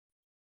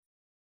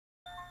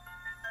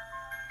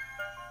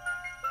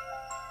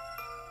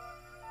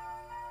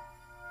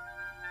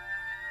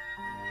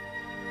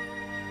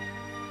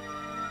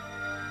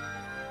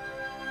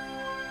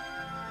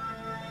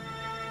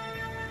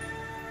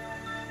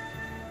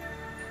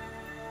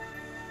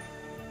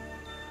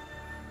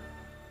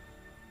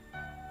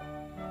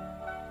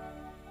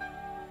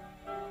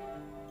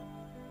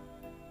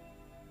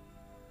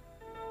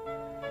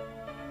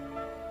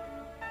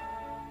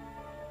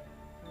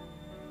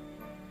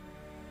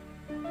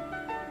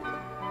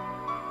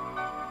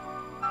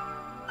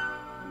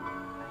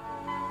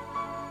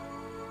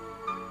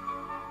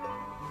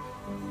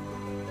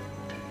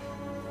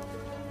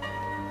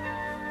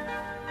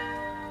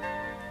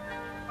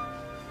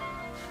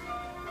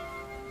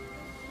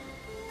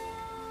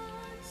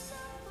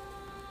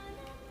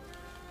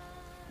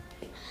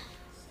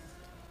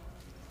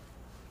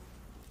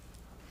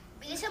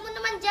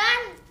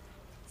dyan?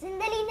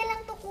 Sandali na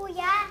lang to,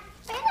 kuya.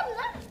 Painom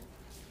na.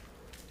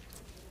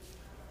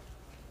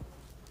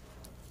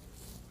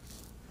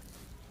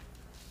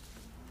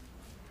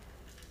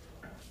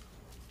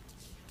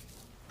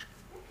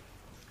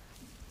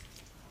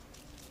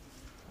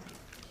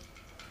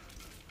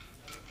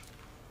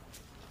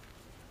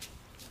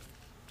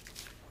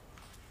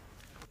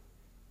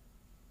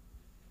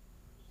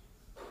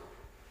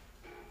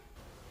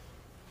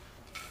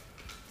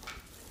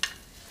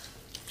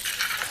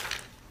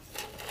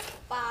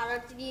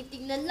 Parang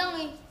tinitignan lang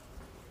eh.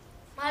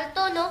 Mahal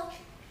to, no?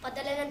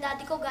 Padala ng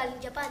daddy ko galing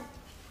Japan.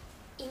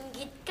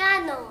 Inggit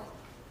ka, no?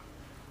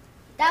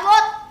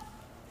 Damot!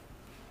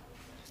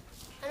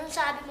 Anong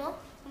sabi mo?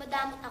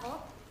 Madamot ako?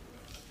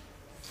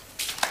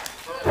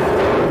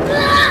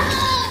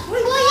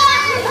 Kuya!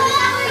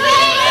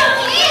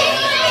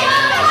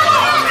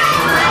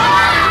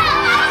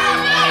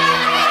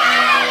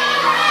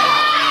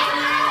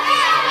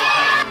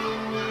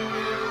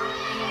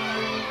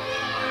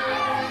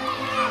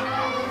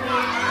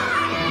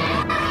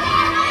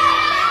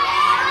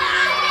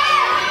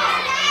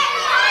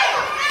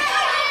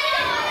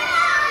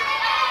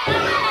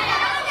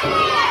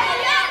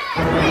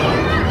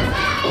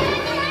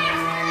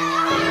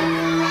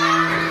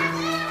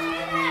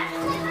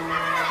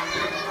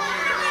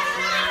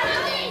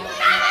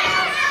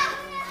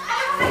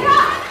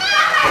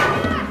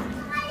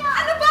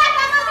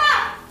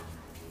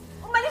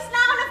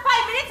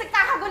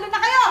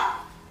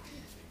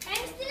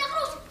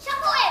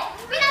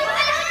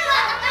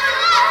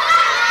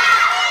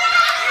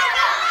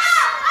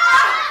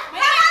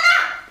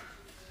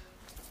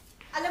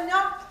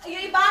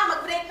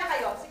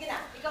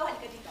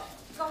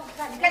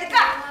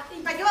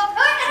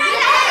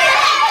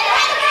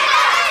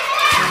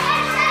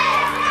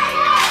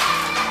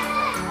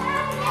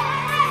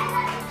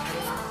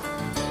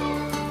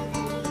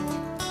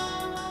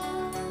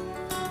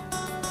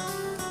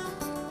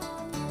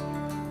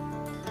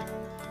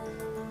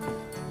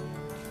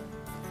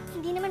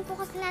 Hindi naman po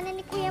kasalanan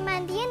ni Kuya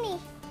Mandy yan eh.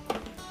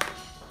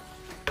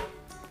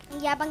 Ang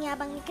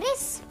yabang-yabang ni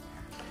Chris.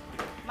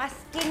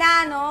 Maski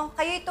na, no?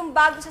 Kayo itong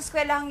bago sa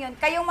eskwelahang yon,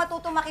 kayong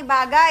matutong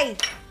makibagay.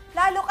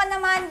 Lalo ka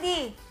na,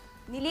 Mandy.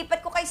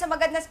 Nilipat ko kayo sa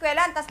magandang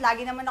eskwelahan, tas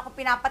lagi naman ako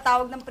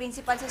pinapatawag ng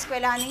principal sa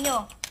eskwelahan ninyo.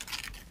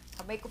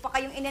 Sabay ko pa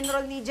kayong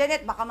in-enroll ni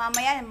Janet, baka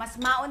mamaya mas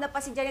mauna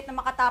pa si Janet na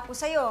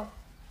makatapos sa'yo.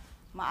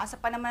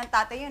 Maasa pa naman ang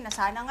tatay yun na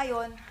sana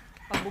ngayon,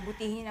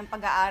 pagbubutihin niyo ng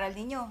pag-aaral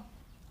ninyo.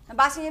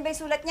 Nabasa niyo ba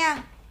yung sulat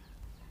niya?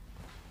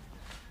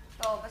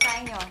 Ito,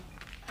 basahin niyo.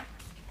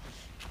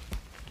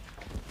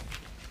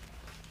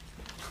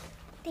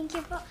 Thank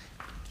you po.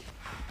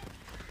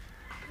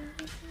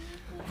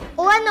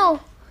 O ano?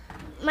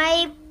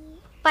 May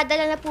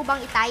padala na po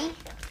bang itay?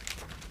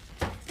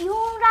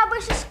 Yung rubber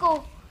shoes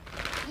ko.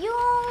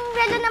 Yung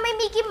relo na may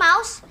Mickey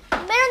Mouse.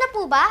 Meron na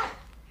po ba?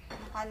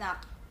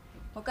 Anak,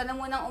 huwag ka na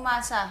munang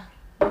umasa.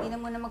 Hindi na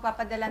muna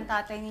magpapadala ang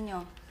tatay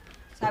ninyo.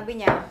 Sabi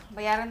niya,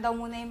 bayaran daw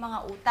muna yung mga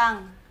utang.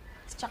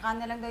 Tsaka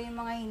na lang daw yung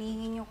mga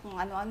hinihingi niyo kung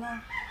ano-ano.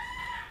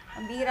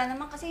 Ang bihira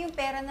naman kasi yung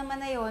pera naman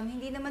na yon,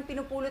 hindi naman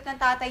pinupulot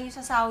ng tatay niyo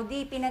sa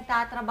Saudi.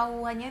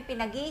 Pinagtatrabahuhan niyo,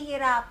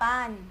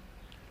 pinaghihirapan.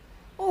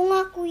 Oo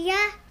nga, kuya.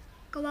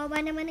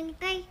 Kawawa naman ang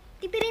itay.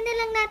 Tipirin na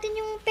lang natin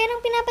yung perang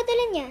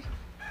pinapadala niya.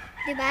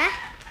 Diba?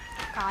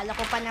 Kala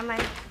ko pa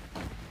naman.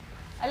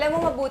 Alam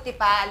mo, mabuti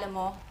pa, alam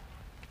mo.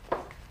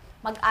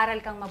 Mag-aral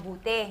kang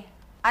mabuti.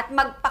 At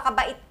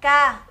magpakabait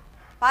ka.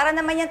 Para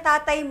naman yung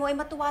tatay mo ay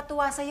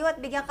matuwa-tuwa sa'yo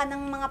at bigyan ka ng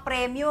mga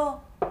premyo.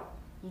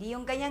 Hindi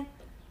yung ganyan.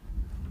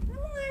 Ano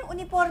mo nga yung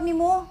uniforme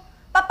mo?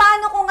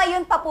 Paano ko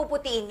ngayon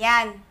papuputiin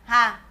yan?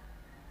 Ha?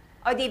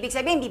 O di ibig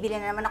sabihin, bibili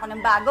na naman ako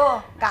ng bago.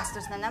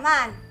 Gastos na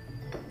naman.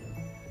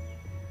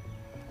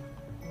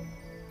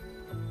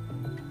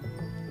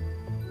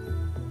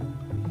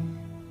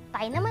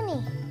 Tayo naman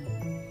eh.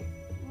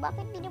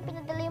 Bakit di niyo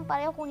pinadala yung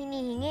pareho kung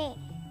hinihingi?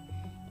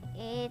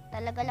 Eh,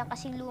 talaga lang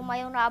kasing luma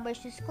yung rubber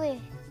shoes ko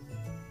eh.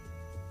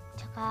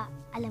 Tsaka,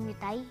 alam niyo,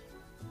 Tay,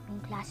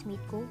 yung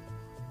classmate ko,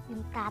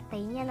 yung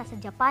tatay niya nasa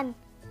Japan.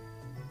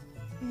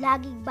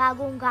 Laging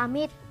bagong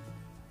gamit.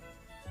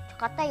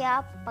 Tsaka, Tay,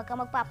 pagka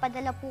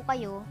magpapadala po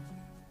kayo,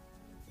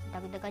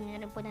 dagdagan niyo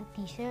na rin po ng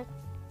t-shirt,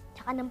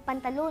 tsaka ng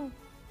pantalon.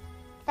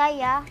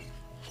 Tay,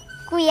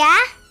 Kuya?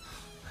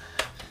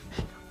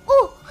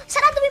 Oh!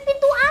 Sarado mo yung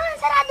pintuan!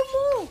 Sarado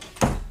mo!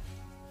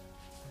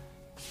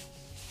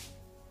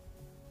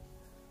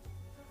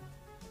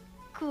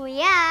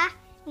 Kuya,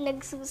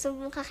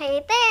 nagsusumbong ka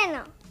kay Ete,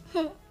 no?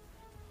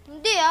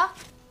 Hindi,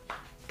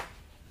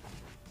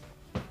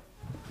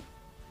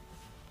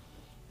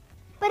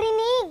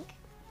 Parinig!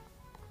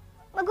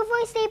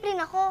 Mag-voice tape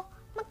rin ako.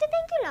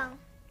 Magte-thank you lang.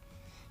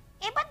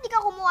 Eh, ba't di ka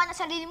kumuha ng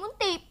sarili mong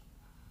tape?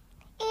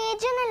 Eh,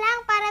 dyan na lang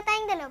para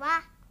tayong dalawa.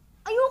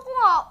 Ayoko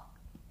nga.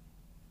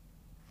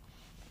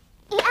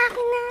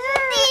 Akin na.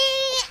 Hindi!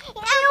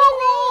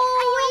 Ayoko!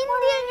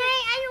 Hindi nga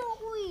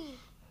ayoko eh.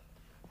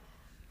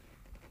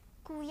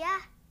 Kuya,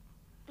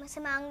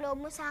 masama ang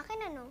loob mo sa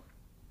akin, ano?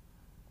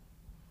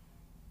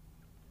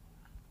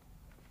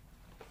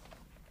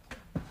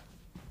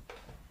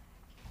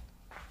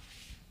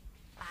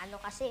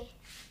 kasi.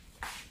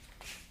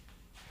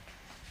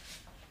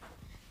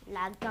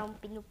 Lagi kang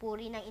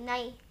pinupuri ng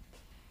inay.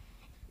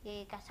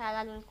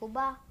 Kasalanan ko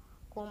ba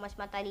kung mas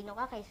matalino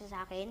ka kaysa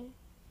sa akin?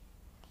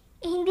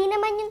 Hindi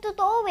naman yung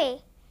totoo eh.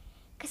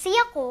 Kasi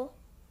ako,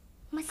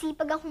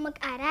 masipag akong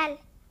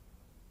mag-aral.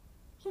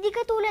 Hindi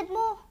katulad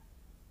mo.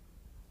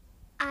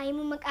 Ayaw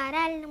mo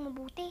mag-aral ng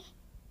mabuti.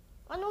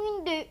 Anong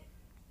hindi?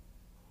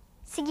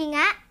 Sige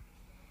nga.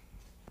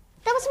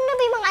 Tapos mo na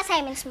ba yung mga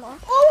assignments mo?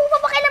 Oo,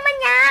 papakilaman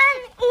yan!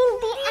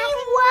 Hindi,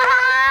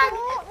 Wag!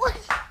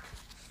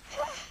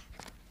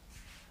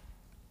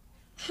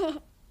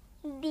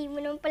 Hindi mo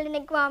naman pala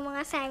nagawa ang mga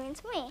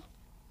assignments mo eh.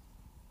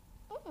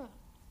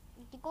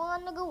 Hindi ko nga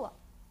nagawa.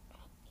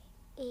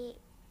 Eh,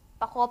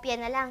 Pakopya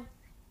na lang.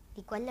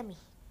 Hindi ko alam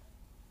eh.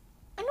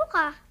 ano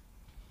ka?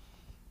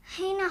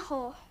 Ay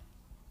nako,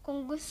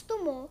 kung gusto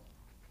mo,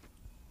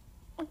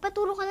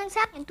 magpaturo ka lang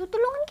sa akin,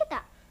 tutulungan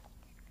kita.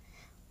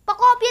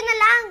 Pakopya na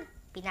lang!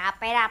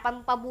 Pinapahirapan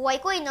mo pa buhay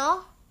ko eh,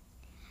 no?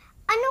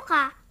 Ano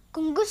ka?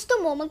 Kung gusto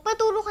mo,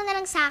 magpaturo ka na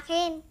lang sa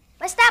akin.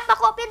 Basta,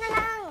 pakopya na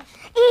lang!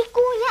 Eh,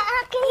 kuya,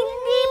 akin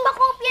Hindi,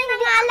 pakopya na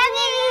nga lang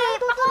eh!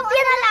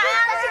 Pakopya na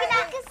lang! Sige na,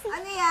 kasi.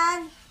 Ano yan?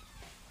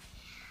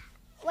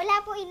 Wala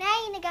po,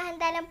 inay.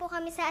 Naghahanda lang po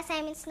kami sa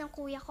assignments ng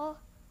kuya ko.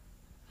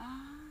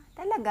 Ah,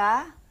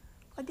 talaga?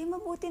 O di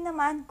mabuti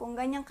naman. Kung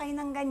ganyan kayo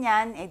ng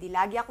ganyan, eh di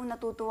lagi akong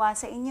natutuwa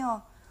sa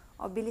inyo.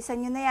 O bilisan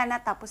nyo na yan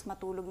tapos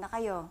matulog na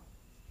kayo.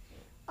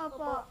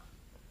 Opo.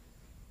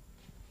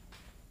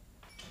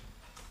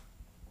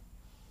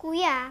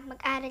 Kuya,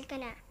 mag-aral ka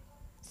na.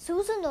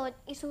 Susunod,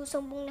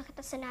 isusumbong na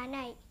kita sa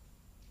nanay.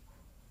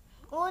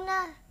 Oo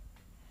na.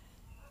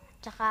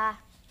 Tsaka,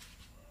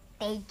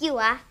 thank you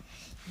ah.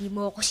 Di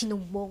mo ako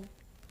sinumbong.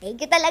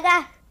 Thank you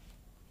talaga.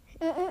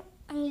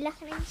 Ang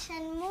laki ng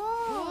tiyan mo.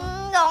 Oo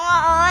nga,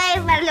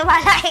 oy.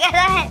 Lumalaki ka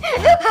na eh.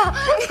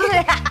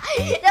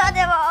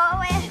 Di mo,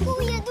 oy.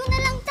 Kuya, doon na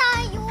lang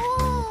tayo.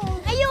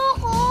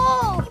 Ayoko.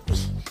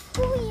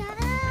 Kuya.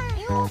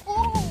 Ayoko.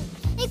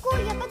 Eh,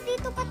 kuya, ba't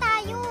dito pa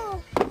tayo?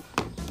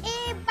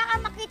 Baka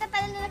makita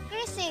tayo na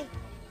Chris eh.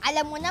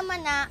 Alam mo naman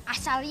na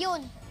asar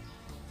yun.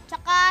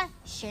 Tsaka,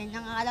 share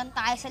na nga lang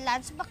tayo sa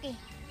lunchbox eh.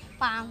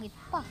 Pangit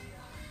pa.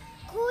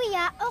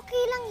 Kuya,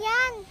 okay lang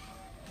yan.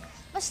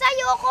 Basta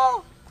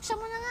ayoko. Buksan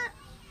mo na nga.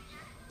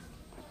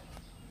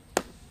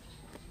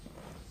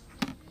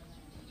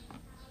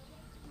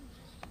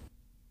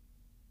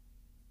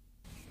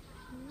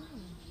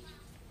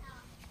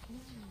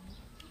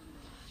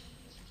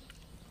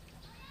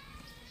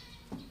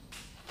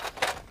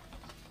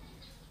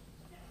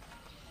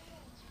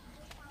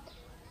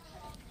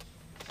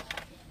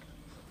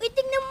 Uy,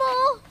 tingnan mo!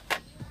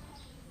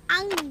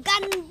 Ang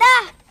ganda!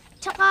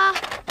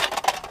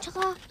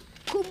 Tsaka,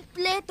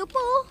 kumpleto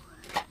po.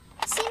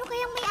 Sino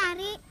kayang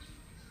may-ari?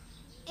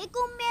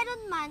 Kung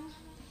meron man,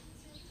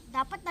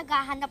 dapat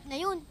naghahanap na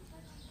yun.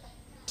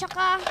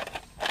 Tsaka,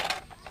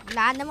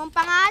 wala namang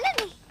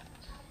pangalan eh.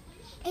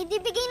 Di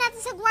bigay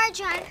natin sa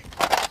guardian.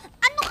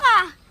 Ano ka?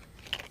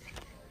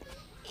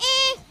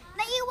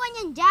 Naiwan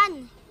yan dyan.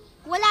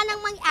 Wala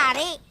nang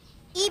may-ari.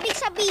 Ibig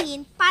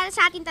sabihin, para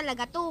sa atin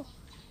talaga to.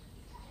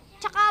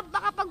 Tsaka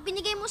baka pag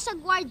binigay mo sa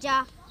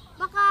gwardya,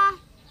 baka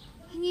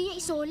hindi niya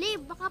isoli,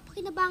 baka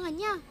pakinabangan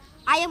niya.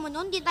 Ayaw mo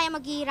nun, di tayo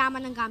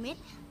maghihiraman ng gamit?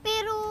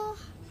 Pero,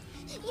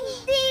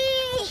 hindi!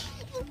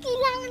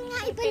 Kailangan nga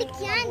ibalik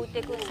yan.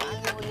 Mabuti kung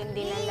saan mo yun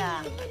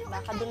dinala.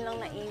 Baka dun lang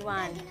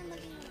naiwan.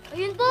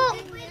 Ayun po!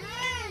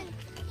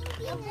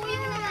 Yan po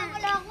yung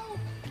nakakala ko.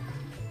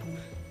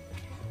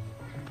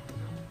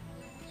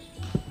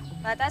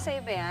 Bata,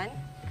 sa'yo ba yan?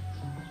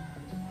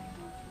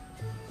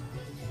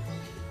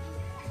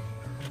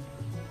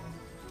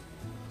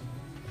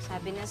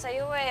 Sabi na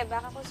sa'yo eh.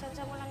 Baka kung saan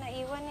mo lang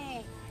naiwan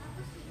eh.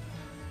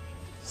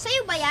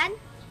 Sa'yo ba yan?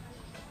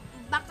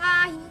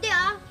 Baka hindi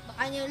ah.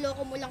 Baka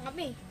niloloko mo lang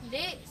kami.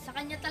 Hindi, sa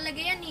kanya talaga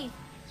yan eh.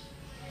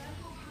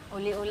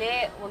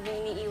 Uli-uli, huwag niyo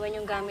iniiwan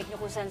yung gamit niyo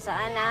kung saan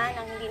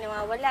nang hindi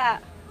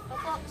nawawala.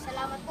 Opo,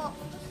 salamat po.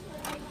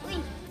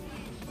 Uy,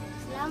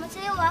 salamat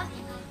sa'yo ah.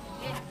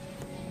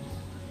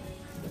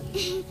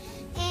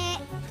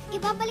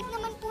 Ibabalik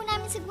naman po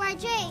namin sa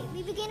guardia eh.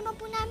 Bibigay naman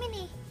po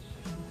namin eh.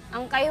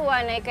 Ang kay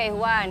Juan ay kay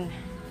Juan.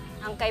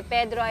 Ang kay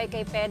Pedro ay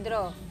kay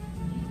Pedro.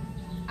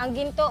 Ang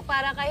ginto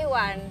para kay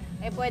Juan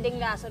ay pwedeng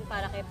lason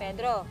para kay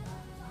Pedro.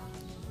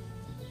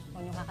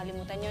 Huwag niyo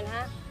kakalimutan yun,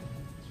 ha?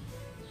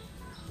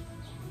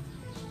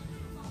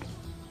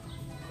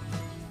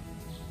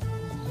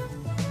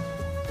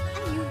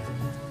 Ano yun?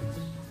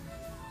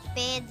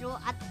 Pedro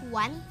at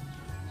Juan?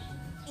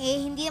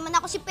 Hindi naman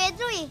ako si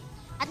Pedro eh.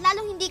 At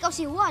lalong hindi ikaw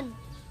si Juan.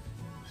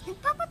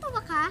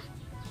 Nagpapatawa ka?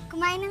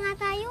 Kumain na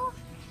nga tayo.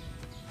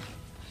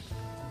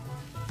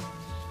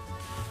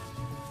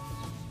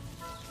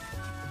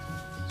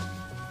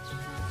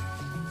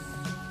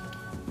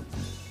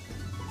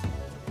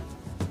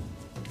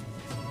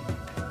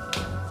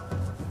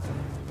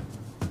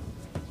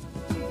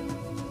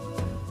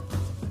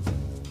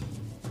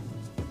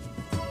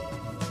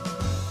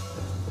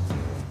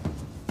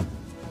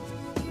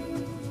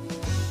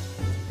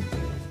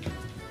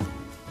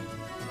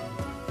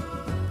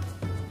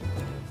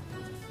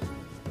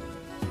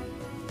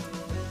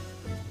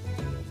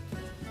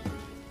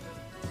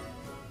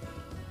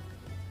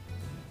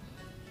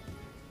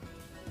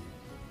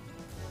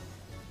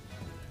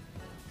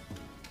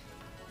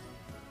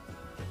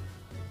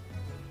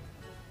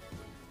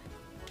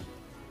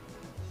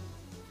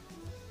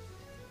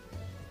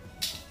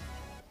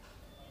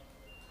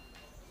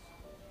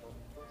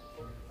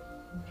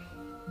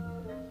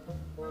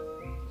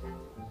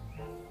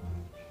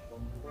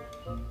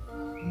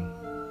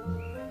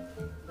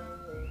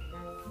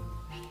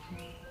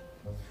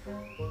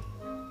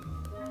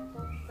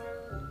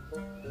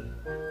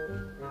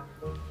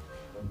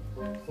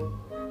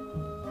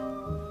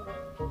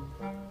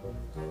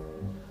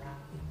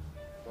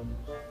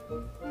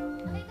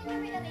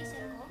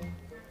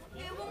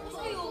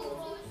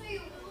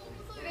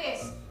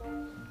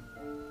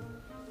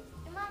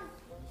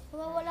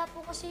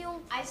 yung...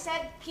 I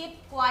said keep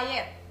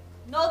quiet.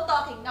 No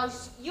talking. Now,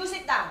 you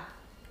sit down.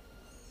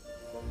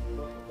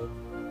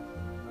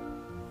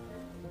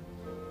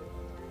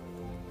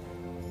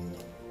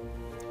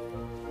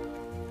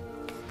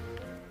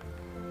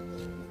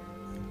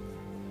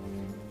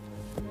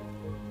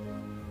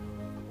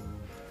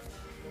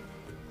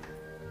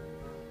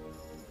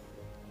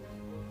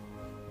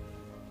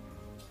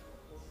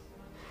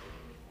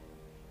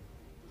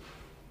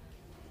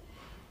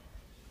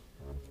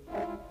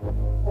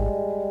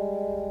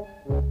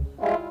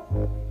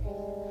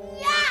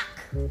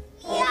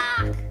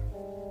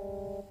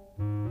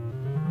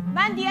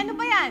 Mandy, ano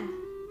ba yan?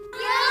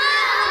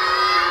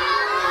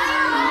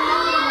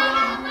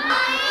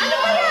 Ano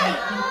ba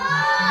yan?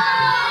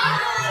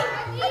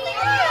 Ano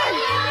yan?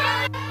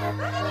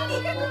 Bakit hindi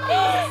ka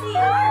tumakas sa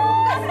CR?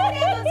 Huwag ka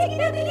sa sige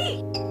na, dali!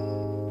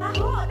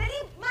 Ako, dali!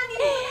 Mandy,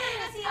 dali ka na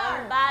sa CR!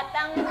 Ang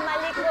batang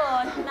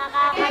malikot,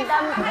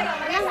 nakakadam... Saan kayo?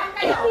 Saan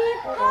kayo?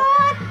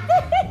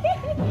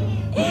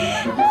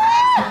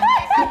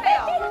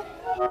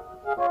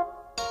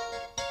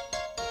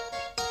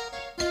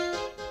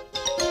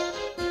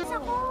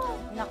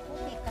 Naku,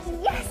 may kasi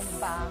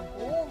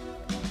bago.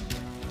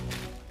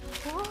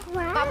 Oh,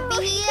 wow.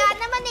 Pambihira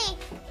naman eh.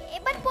 Eh,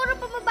 ba't puro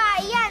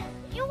pamabae yan?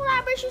 Yung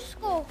rubber shoes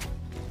ko.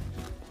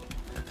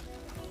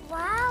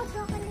 Wow,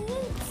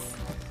 chocolates.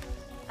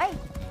 Ay,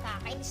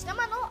 kakainis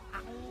naman oh.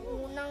 Ako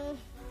unang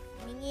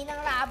humingi ng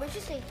rubber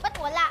shoes eh. Ba't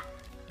wala?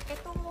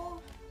 Ito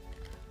mo.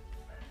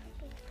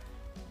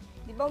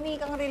 Di ba humingi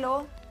kang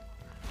relo?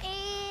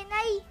 Eh,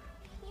 Nay,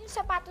 yung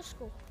sapatos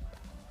ko.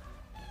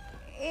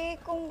 Eh,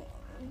 kung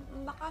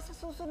baka sa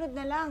susunod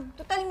na lang.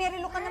 Total, may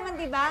relo ka naman,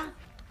 di ba?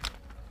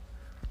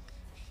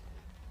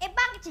 Eh,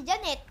 bakit si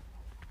Janet?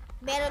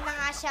 Meron na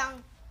nga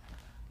siyang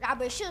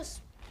rubber shoes.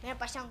 Meron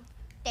pa siyang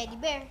teddy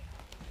bear.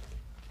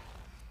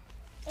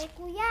 Eh,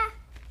 kuya,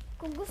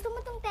 kung gusto mo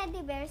tong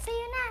teddy bear,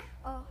 sa'yo na.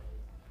 Oh.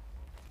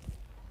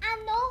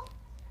 Ano?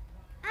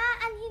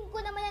 Aanhin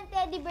ko naman ang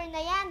teddy bear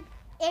na yan.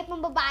 Eh,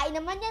 pambabae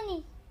naman yan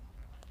eh.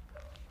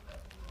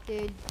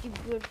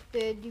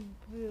 Teddy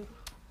bear.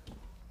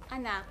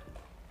 Anak,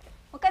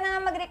 huwag ka na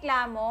nga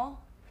magreklamo.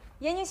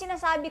 Yan yung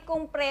sinasabi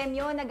kong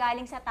premyo na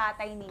galing sa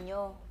tatay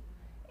ninyo.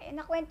 Eh,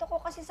 nakwento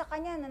ko kasi sa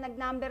kanya na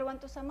nag-number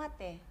 1 to sa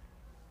math eh.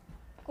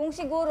 Kung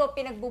siguro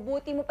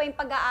pinagbubuti mo pa yung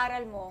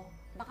pag-aaral mo,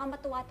 baka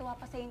matuwa-tuwa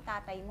pa sa yung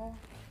tatay mo.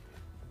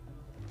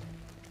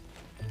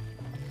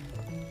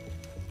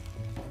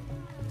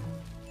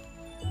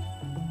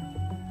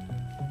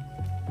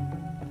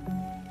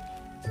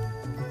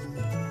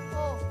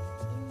 Oh,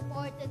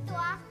 imported to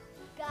ah.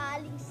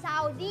 Galing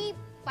Saudi.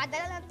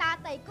 Padala ng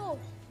tatay ko.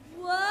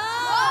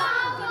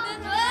 Wow!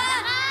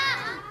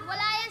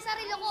 Wala yan sa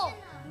relo ko.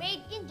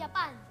 Made in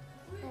Japan.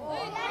 Oh,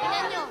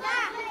 tingnan nyo.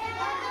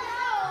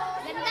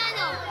 Ganda,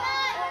 no?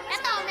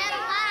 Eto,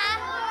 meron pa, ha?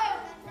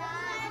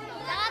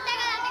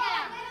 Teka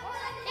lang.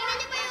 Tingnan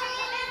nyo pa yung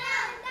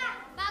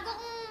bago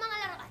kong mga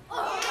laruan.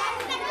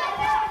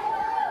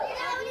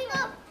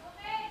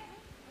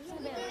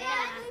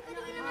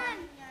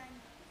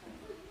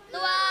 Ito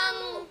ang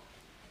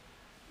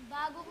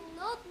bago kong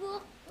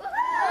notebook.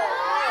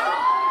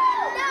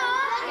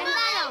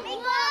 Ganda, no?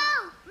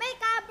 May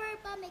cover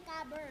pa, may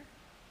cover.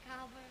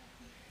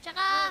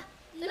 Tsaka,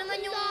 ito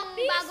naman yung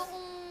bago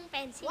kong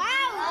pencil.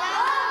 Wow!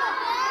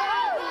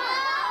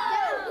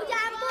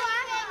 Jumbo,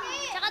 ah!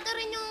 Tsaka ito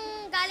rin yung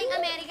galing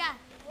Amerika.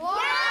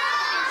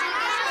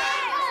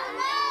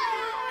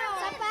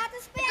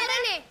 Sapatos pa Ito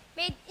rin eh.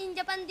 Made in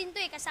Japan din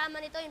to eh. Kasama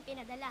nito yung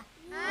pinadala.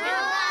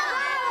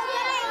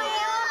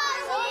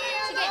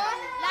 Sige,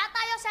 lahat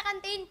tayo sa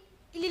kantin.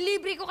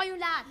 Ililibre ko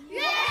kayong lahat.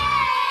 Bilis!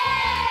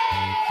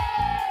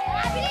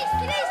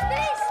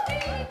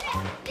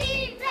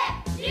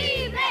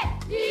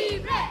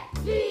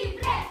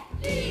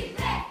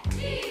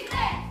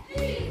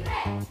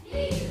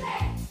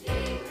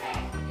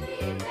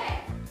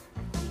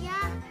 Kuya,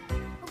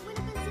 huwag mo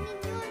napansinin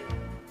yun.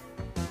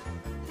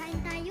 Kain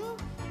tayo.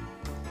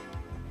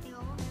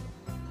 Ayoko.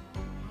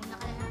 Ano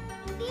ka na?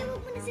 Hindi,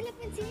 huwag mo na sila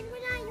pansinin.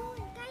 Wala yun.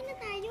 Kain na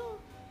tayo.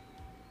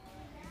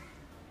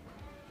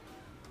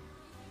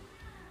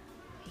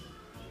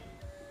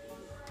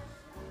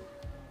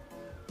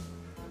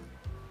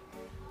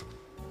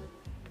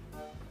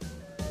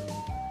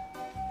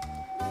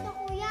 Basta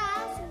kuya,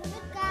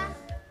 sumunod ka.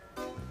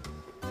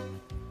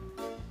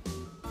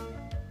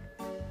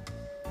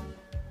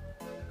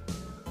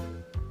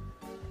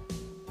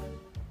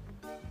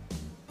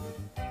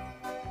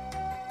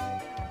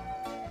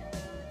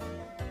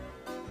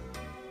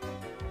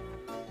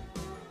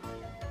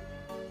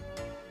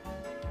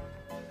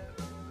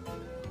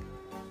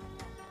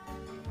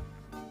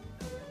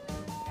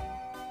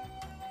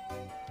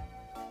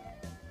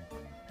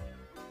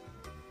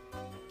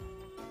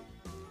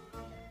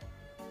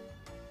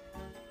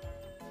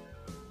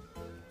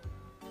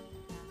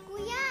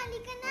 Kuya,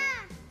 halika na.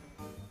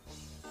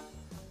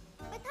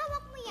 Ba't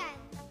hawak mo yan?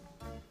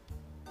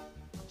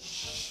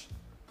 Shh!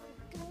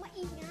 Huwag kang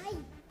maingay.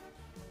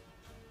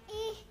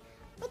 Eh,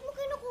 ba't mo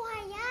kinukuha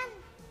yan?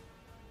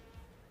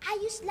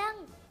 Ayos lang.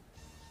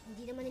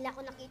 Hindi naman nila niya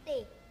ako nakita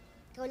eh.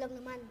 Ikaw lang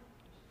naman.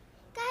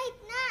 Kahit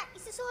na,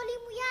 isasoli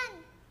mo yan.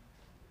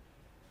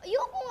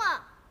 Ayoko nga.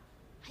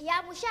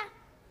 Hayaan mo siya.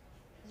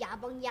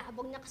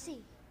 Yabang-yabang na kasi.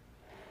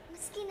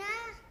 Maski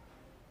na.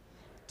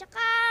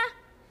 Tsaka,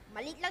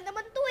 maliit lang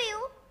naman to eh,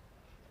 oh.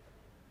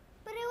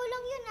 Pareho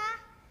lang yun ah.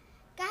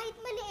 Kahit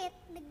maliit,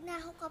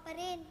 nagnakaw ka pa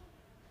rin.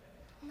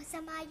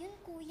 Masama yun,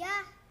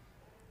 kuya.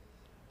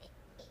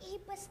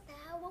 Basta,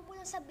 huwag mo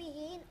nang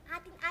sabihin.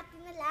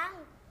 Atin-atin na lang.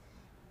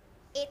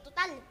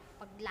 Total,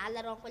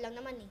 paglalaroan ko lang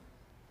naman eh.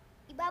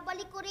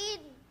 Ibabalik ko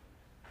rin.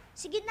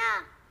 Sige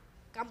na.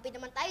 Kampi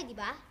naman tayo, di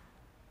ba?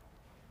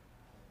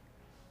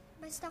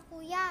 Basta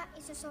kuya,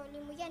 isasoli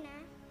mo yan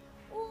ah.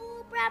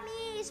 Oo,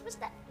 promise.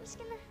 Basta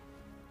ka na.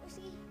 O,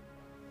 sige.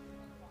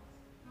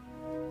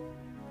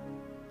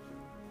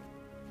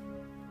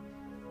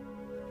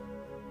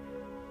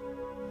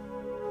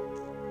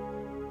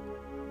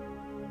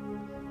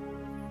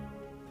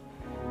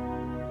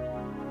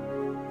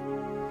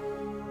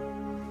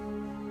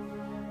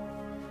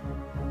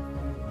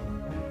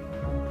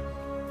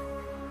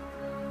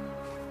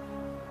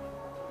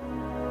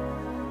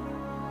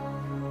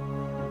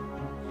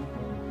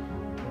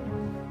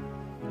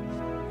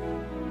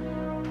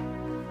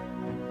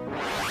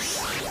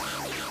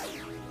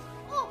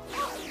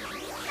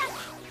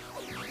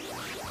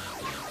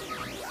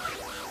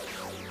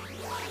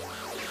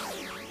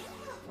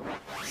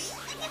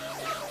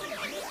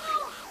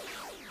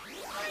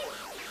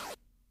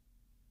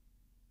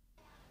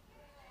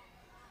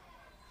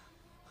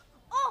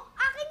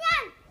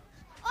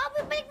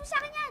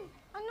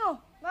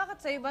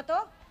 Sa'yo ba to?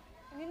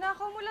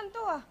 Ninakaw mo lang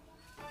to ah.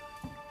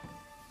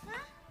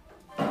 Ha?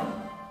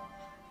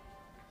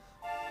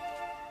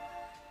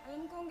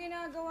 Alam ko ang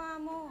ginagawa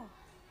mo.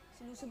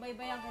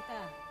 Sinusubaybayan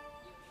kita.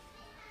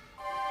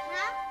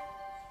 Ha?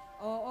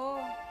 Oo.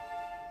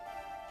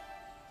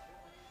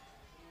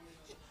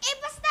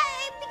 Basta,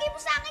 bigay mo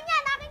sa akin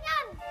yan. Akin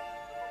yan.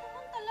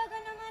 Ano talaga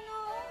naman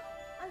oh.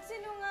 Ang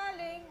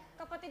sinungaling,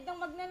 kapatid ng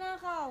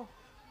magnanakaw.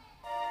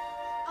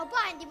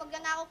 Aba, hindi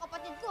magnanakaw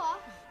kapatid ko ah.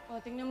 O,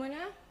 tingnan mo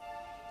na.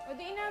 O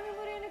di inamin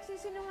mo rin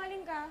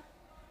nagsisinungaling ka.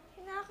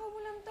 Hinakaw mo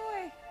lang to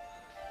eh.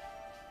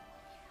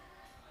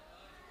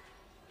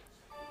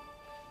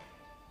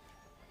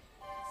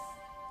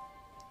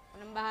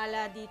 Anong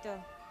bahala dito?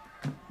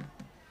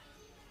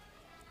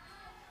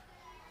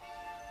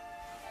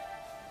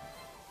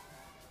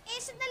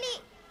 Sandali.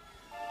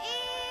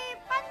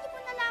 Paano niyo po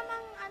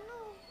nalamang ano?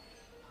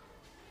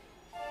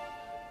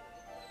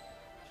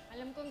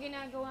 Alam kong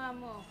ginagawa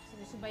mo.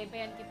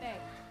 Sinusubaybayan kita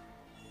eh.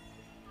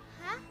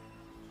 Ha?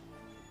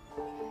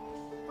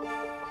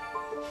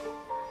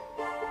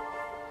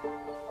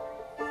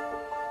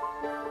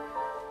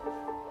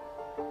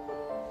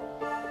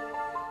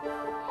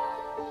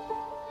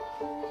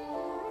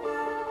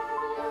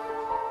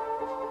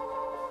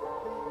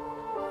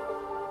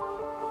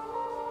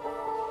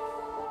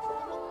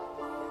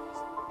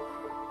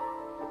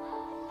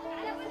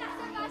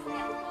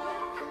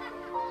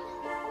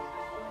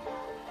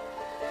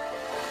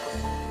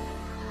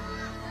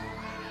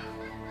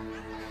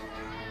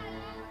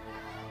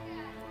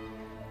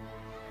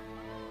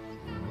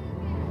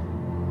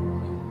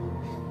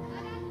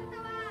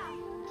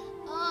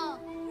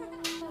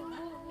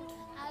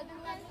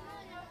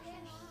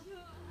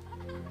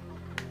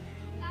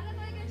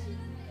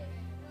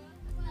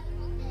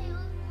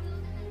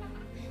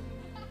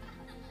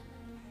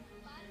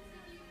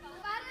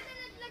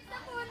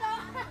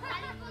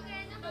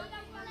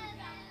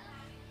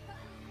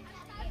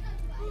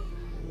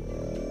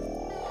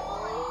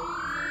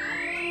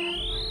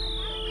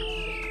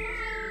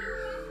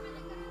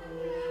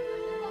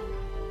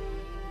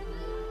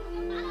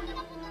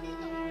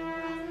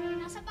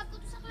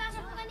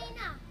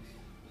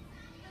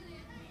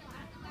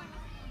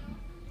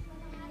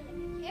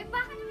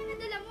 Bakit naman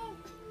nadala mo?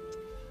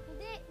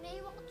 Hindi,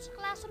 naiwan ko to sa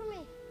classroom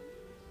eh.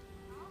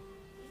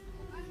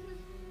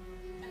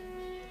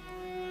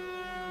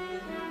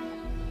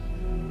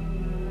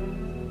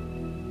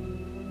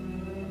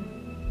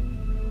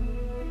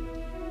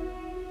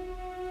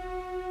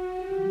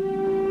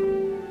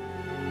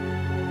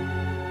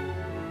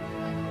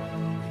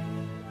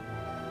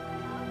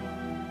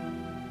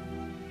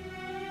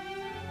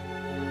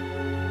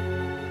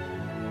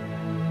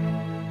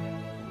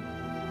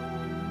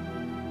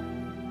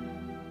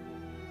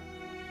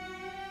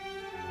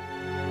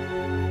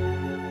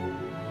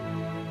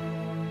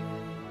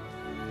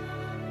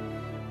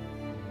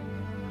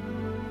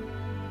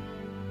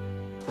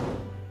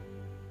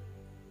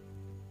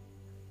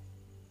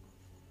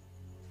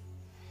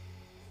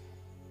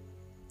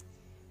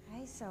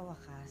 Ay, sa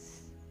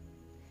wakas.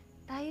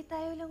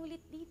 Tayo-tayo lang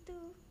ulit dito.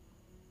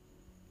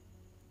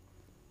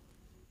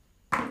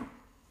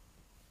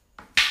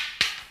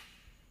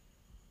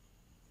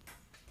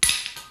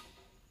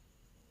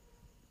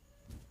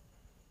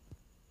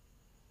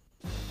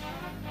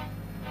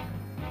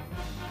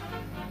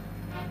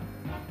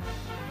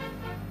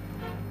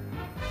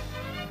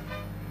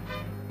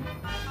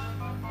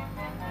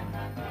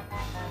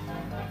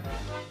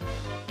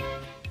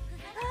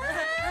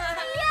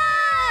 Yeah!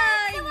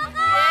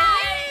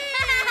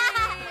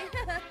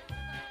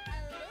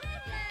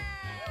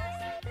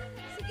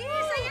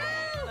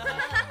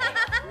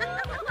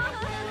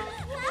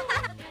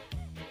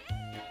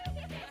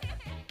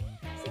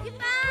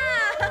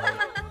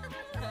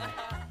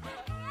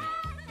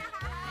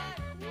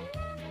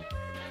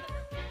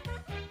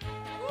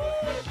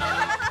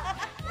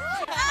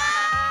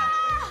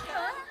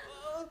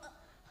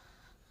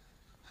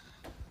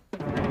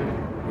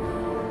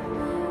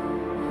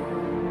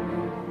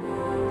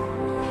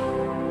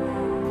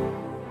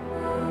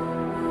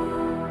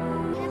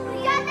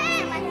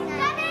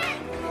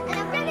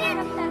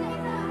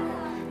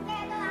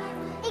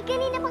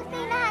 kanina pag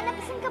tayo nahanap,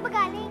 saan ka ba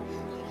galing?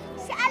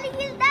 Si Aling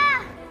Hilda!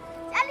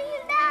 Si Aling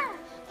Hilda!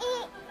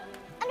 Eh,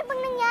 ano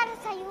bang nangyari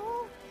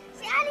sa'yo?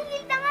 Si Aling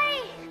Hilda nga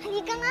eh!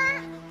 Halika nga!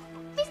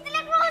 Miss de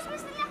la Cruz!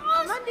 Miss de la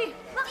Cruz! Mandy,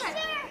 bakit?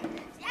 Teacher!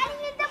 Si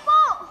Aling Hilda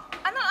po!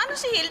 Ano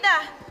si Hilda?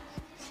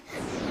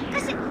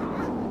 Kasi...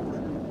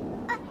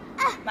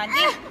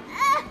 Mandy?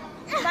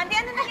 Mandy,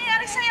 ano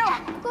nangyayari sa'yo?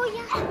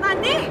 Kuya!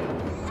 Mandy!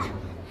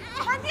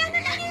 Mandy, ano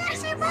nangyayari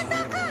sa'yo? Bata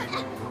ka!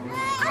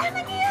 Ano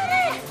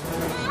nangyayari?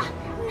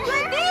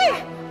 Mandy!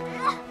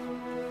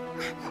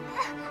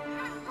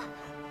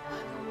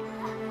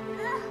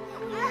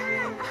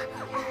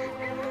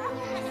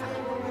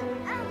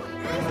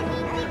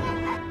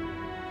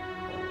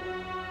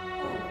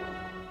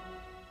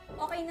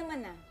 Okay naman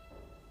na.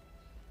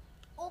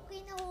 Okay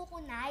na ho ko,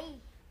 Nay.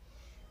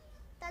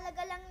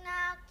 Talaga lang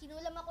na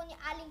kinulam ako ni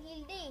Aling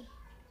Hilde.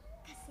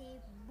 Kasi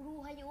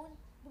bruha yun.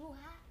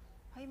 Bruha.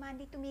 Hoy,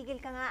 Mandy,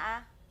 tumigil ka nga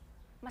ah.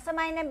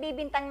 Masama yun ang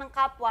bibintang ng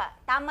kapwa.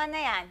 Tama na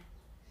yan.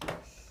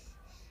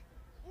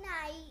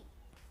 Nay,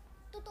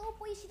 totoo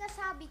po yung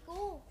sinasabi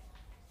ko.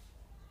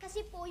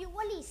 Kasi po yung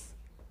walis,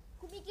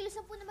 kumikilos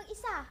na po na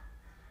mag-isa.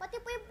 Pati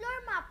po yung floor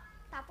map.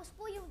 Tapos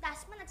po yung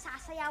dustman,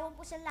 nagsasayawan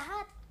po silang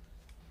lahat.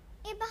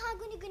 Eh baka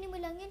guni-guni mo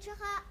lang yun,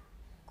 tsaka...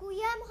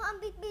 Kuya, mukhang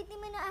ang bait-bait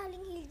naman na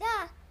Aling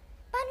Hilda.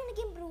 Paano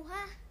naging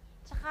bruha?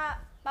 Tsaka,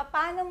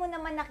 paano mo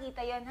naman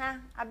nakita yon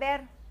ha,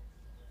 Aber?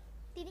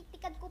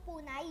 Tiniktikan ko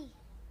po, Nay.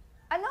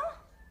 Ano?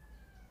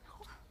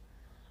 Ako,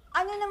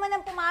 ano naman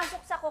ang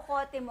pumasok sa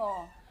kokote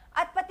mo?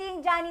 At pati yung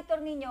janitor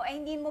ninyo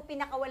ay hindi mo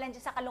pinakawalan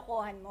dyan sa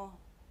kalokohan mo.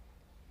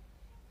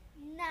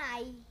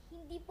 Nay,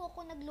 hindi po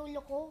ako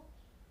nagloloko.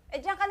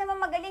 Eh, diyan ka naman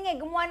magaling eh,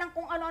 gumawa ng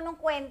kung ano-anong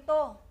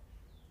kwento.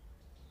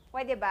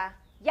 Pwede ba?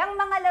 Yang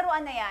mga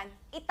laruan na yan,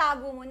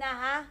 itago mo na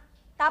ha?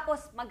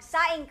 Tapos,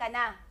 magsaing ka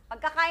na.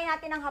 Pagkakain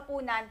natin ng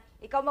hapunan,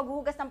 ikaw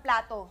maghuhugas ng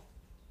plato.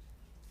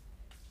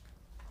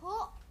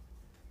 Ho?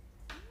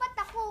 Ba't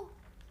ako?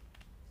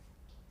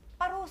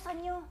 Parusan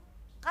nyo.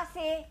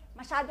 Kasi,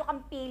 masyado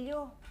kang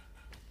pilyo.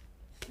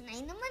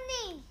 Nay naman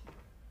eh.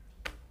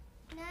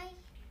 Nay,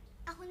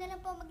 ako na lang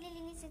po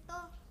maglilinis ito.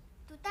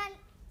 Tutal,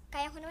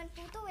 kaya ko naman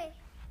po ito eh.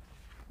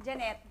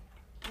 Janet,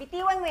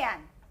 bitiwan mo yan.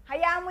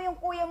 Hayaan mo yung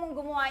kuya mong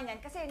gumawa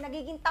niyan kasi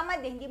nagiging tamad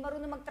eh, hindi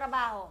marunong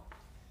magtrabaho.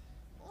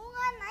 Oo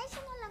nga, Nay.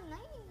 Sana lang,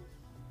 Nay.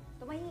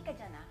 Tumahimik ka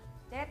dyan ah.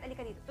 Janet,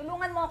 alika dito.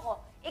 Tulungan mo ako.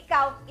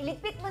 Ikaw,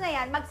 iligpit mo na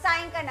yan,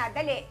 magsaing ka na,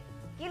 dali.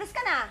 Kilos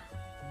ka na.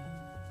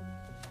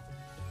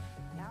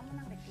 Reklamo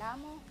ng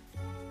reklamo.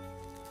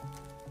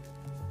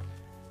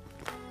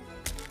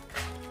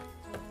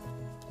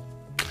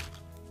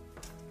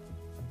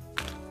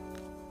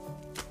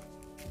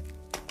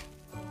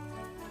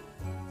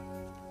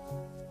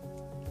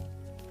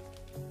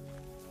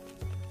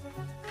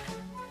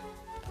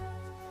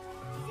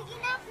 Sige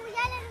na,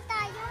 kuya, laro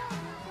tayo.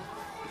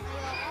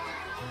 Ayoko.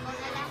 Ikaw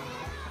na lang.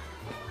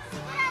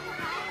 Sigurado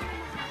ka?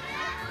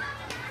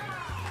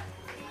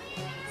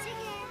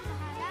 Sige,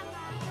 bahala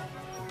ka.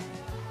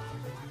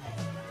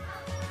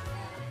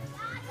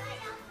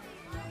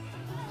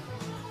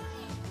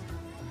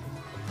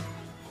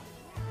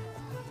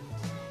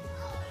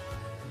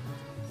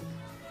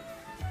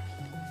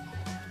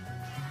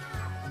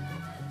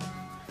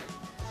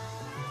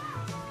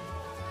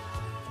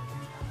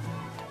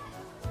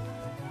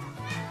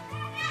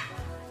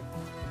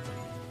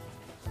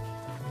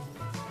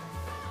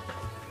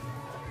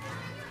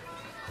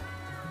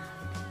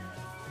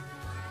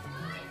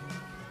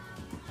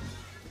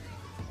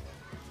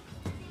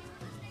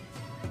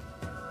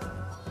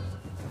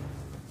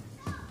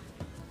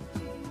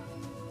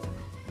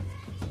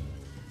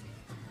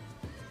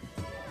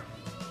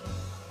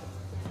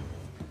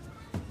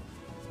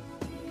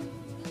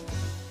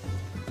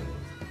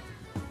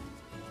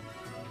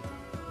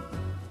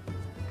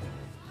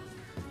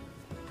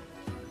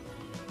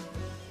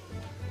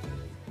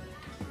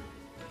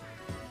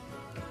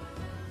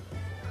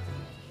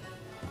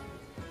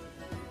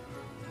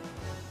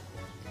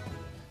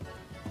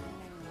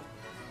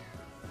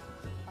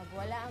 Pag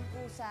wala ang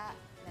pusa,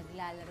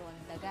 naglalaro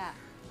ang daga.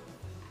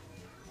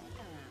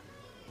 Teka nga.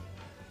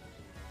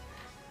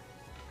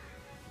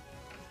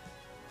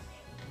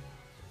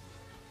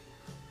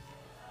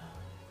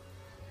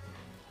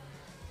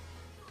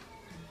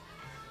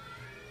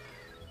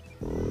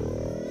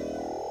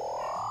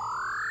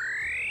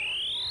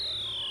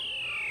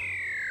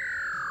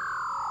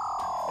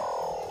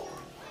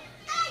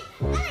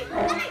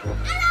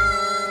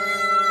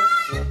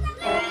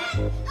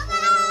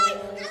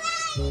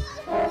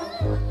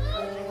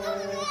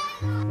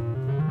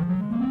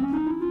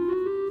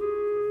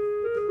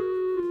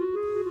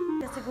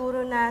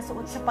 Siguro na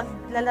suot sa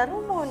paglalaro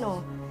mo,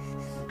 no?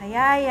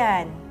 Kaya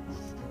yan.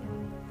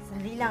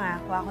 Sandali lang ah,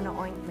 kuha ko ng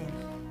ointment.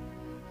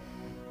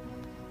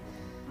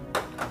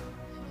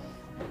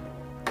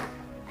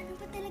 Ano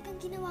ba talagang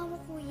ginawa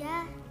mo,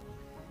 kuya?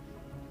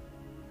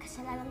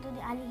 Kasalanan to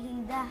ni Aling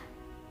Hilda.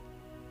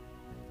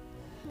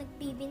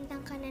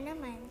 Nagbibintang ka na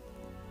naman.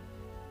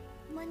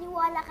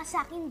 Maniwala ka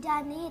sa akin,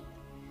 Janet.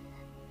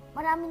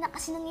 Marami na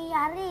kasi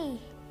nangyayari.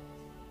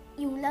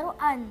 yung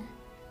laruan,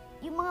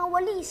 yung mga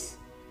walis,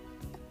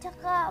 at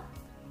saka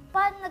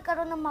paano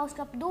nagkaroon ng mouse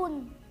cap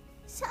dun?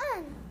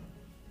 Saan?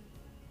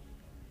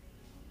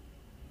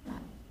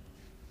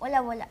 Wala.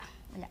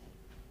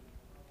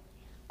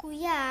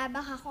 Kuya,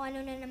 baka kung ano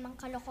na namang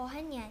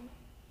kalokohan yan.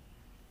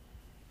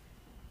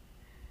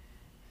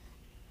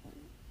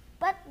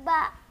 Ba't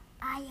ba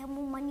ayaw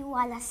mo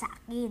maniwala sa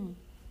akin?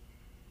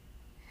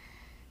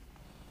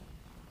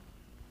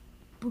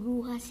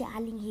 Bruha si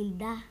Aling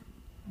Hilda.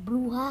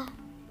 Bruha.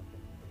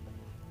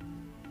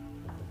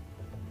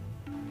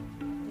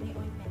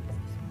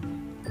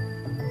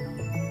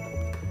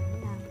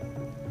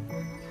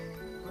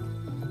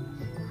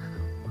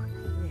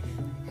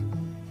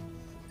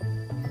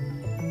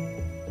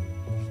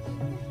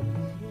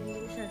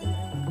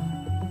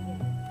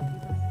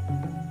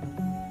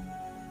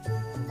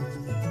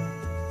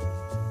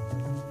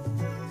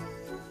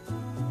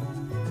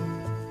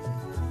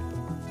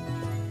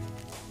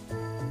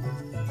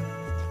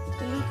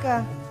 Tuloy ka.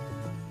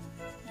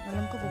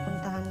 Alam ko,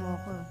 pupuntahan mo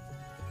ako.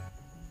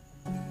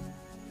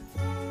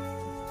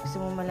 Gusto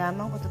mo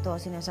malaman kung totoo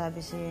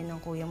sinasabi sa'yo ng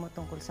kuya mo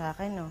tungkol sa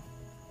akin, no?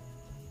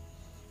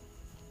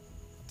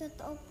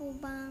 Totoo po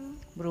bang...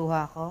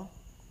 Bruha ko?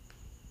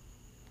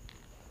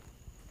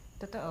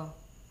 Totoo.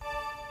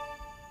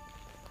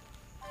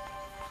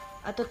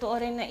 At totoo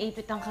rin na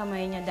ipit ang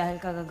kamay niya dahil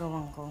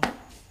kagagawang ko.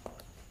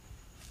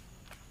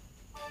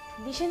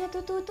 Hindi siya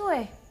natututo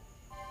eh.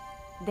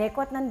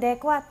 Dekwat ng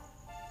dekwat.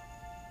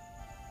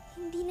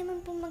 Hindi naman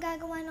po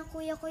magagawa ng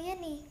kuya ko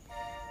yan eh.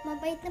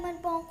 Mabait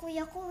naman po ang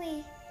kuya ko eh.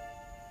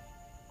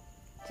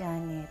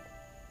 Janet,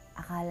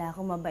 akala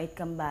ko mabait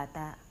kang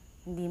bata.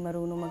 Hindi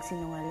marunong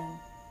magsinungaling.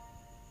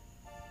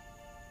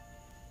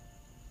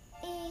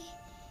 Eh,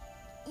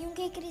 yung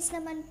kay Chris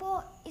naman po,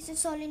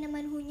 isusoli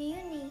naman ho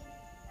niya yun eh.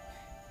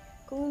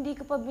 Kung hindi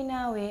ko pa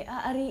binawi,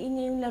 aariin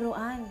niya yung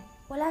laruan.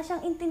 Wala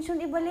siyang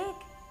intensyon ibalik.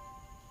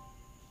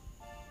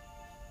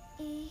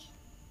 Eh,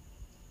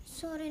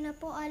 sorry na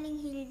po Aling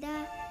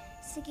Hilda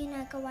sa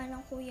ginagawa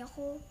ng kuya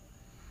ko.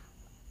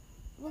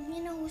 Huwag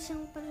niyo na ho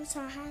siyang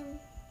parusahan.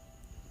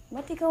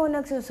 Ba't ikaw ang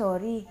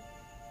nagsusorry?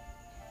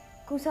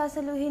 Kung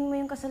sasaluhin mo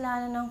yung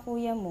kasalanan ng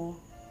kuya mo,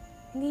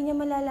 hindi niya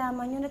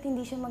malalaman yun at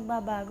hindi siya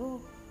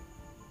magbabago.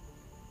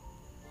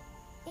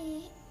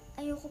 Eh,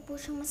 ayoko po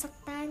siyang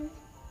masaktan.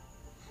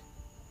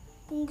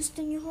 Kung gusto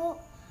niyo ho,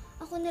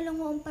 ako na lang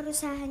ho ang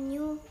parusahan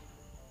niyo.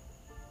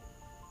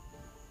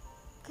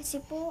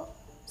 Kasi po,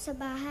 sa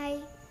bahay,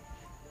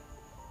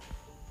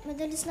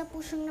 madalas na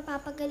po siyang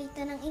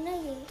napapagalitan ng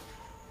inay eh.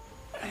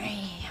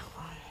 Ay, ako.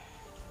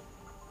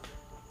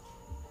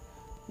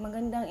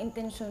 Magandang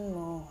intensyon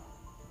mo.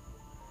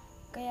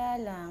 Kaya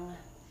lang,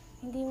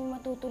 hindi mo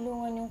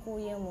matutulungan yung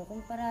kuya mo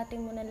kung parati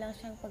mo na lang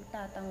siyang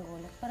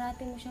pagtatanggol at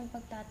parati mo siyang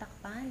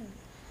pagtatakpan.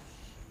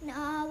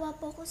 Naaawa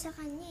po ako sa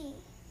kanya eh.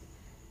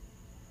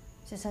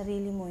 Sa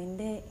sarili mo,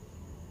 hindi.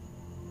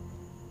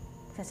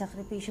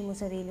 Sasakripisyo mo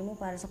sarili mo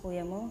para sa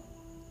kuya mo.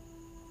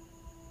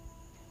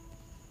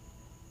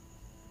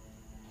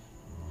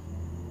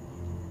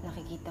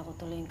 Nakikita ko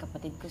tuloy yung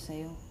kapatid ko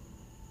sa'yo.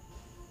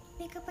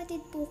 May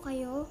kapatid po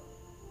kayo?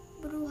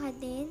 Bruha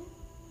din?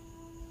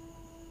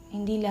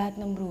 Hindi lahat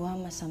ng bruha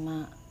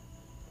masama.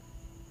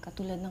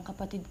 Katulad ng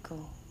kapatid ko.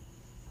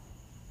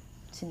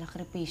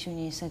 Sinakripisyo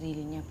niya yung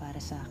sarili niya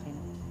para sa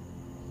akin.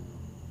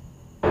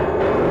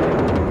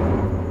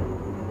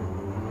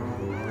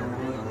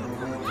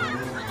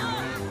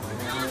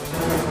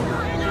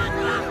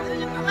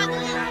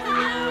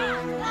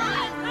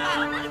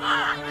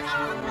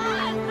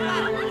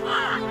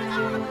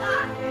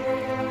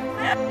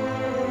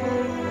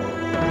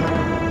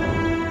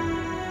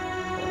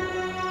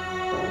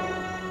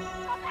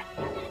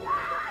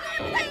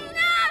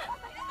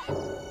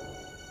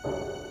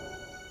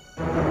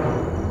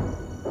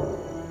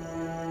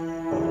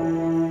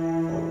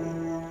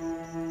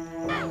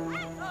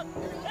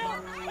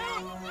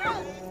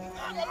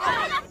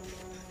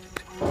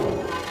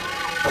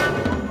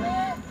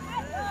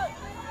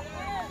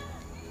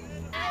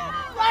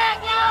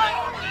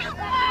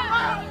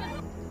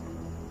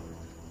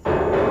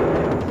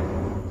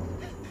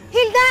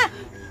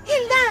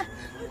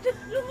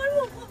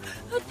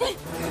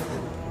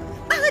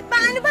 Bakit ba?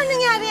 Ano bang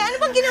nangyari? Ano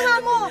bang ginawa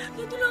mo?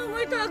 Dito lang ako,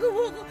 itago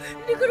mo ako.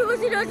 Hindi ko naman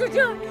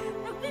sinasadya.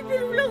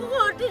 Nagbibiro lang ako,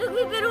 ate.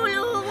 Nagbibiro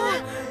lang ako.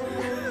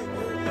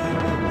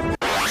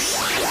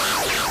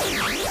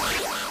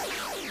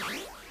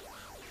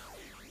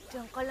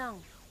 Diyan ka lang.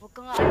 Huwag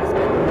kang aalis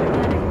ka. Ano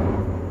nangyari?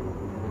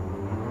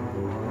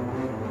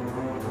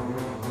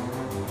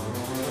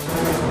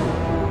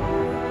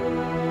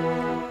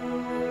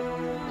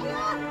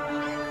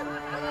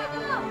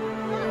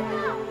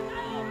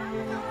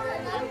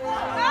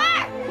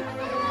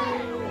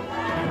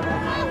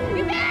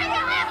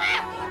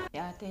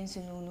 Ate yung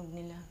sinunog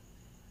nila.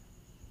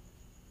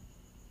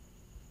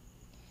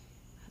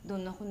 At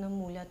doon ako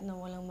namulat na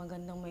walang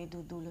magandang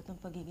maidudulot ng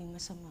pagiging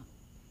masama.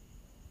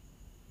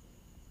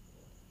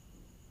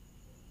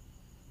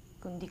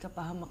 Kundi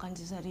kapahamakan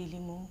sa sarili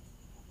mo,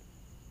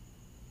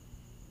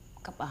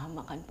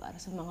 kapahamakan para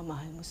sa mga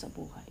mahal mo sa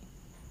buhay.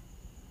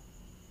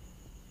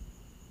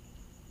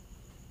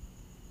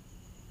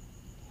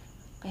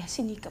 Kaya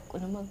sinikap ko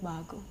na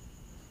magbago.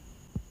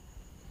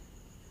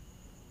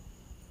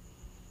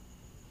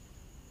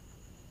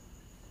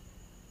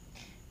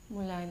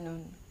 Mula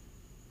nun,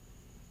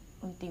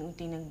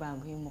 unting-unti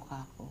nagbago yung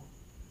mukha ko.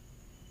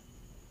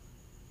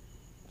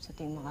 Sa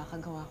ting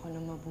makakagawa ko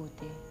ng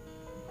mabuti.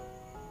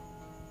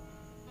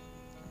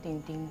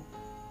 Unting-unting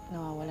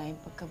nawawala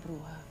yung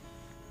pagkabruha.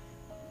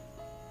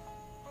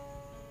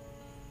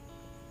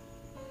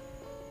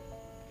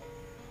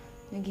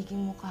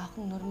 Nagiging mukha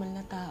akong normal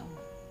na tao.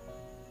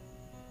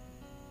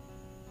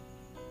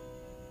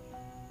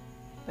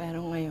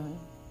 Pero ngayon,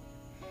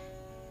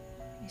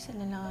 isa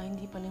na lang ang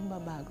hindi pa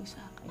nagbabago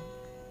sa akin.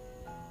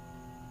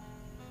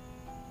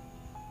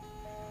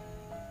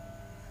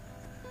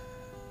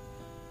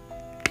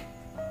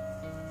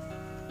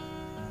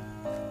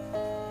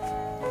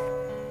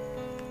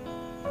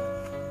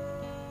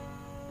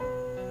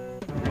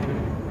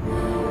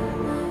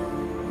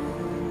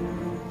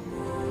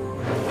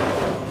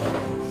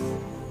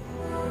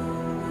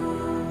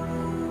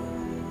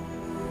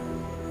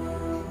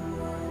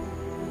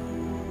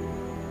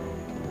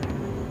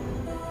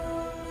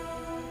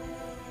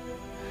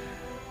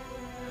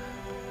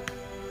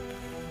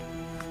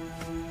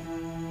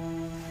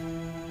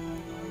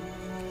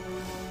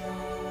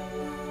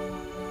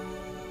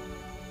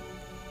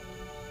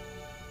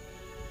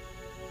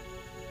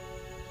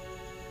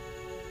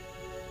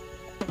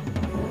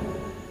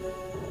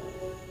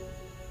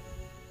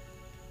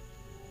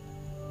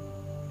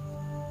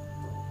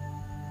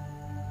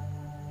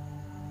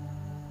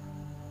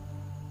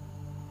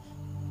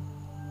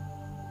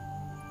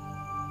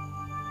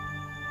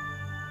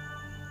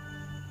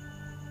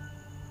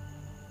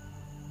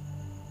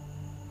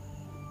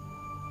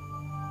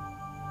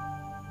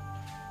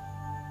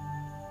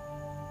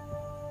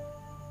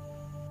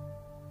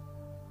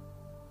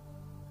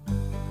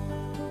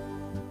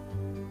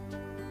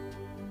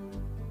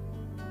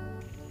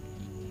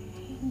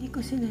 Hindi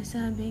ko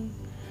sinasabing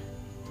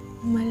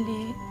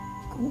mali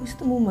kung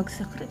gusto mo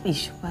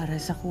magsakripisyo para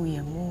sa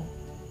kuya mo.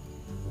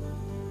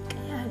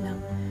 Kaya lang,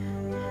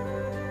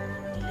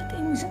 ilagay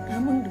mo sa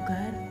tamang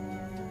lugar.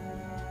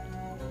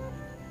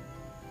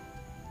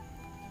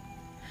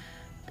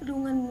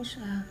 Tulungan mo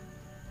siya.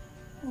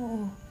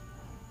 Oo.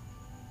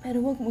 Pero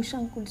huwag mo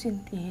siyang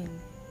konsintihin.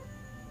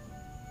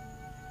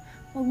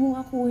 Huwag mong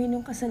akuhin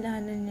yung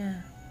kasalanan niya.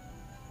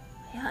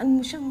 Hayaan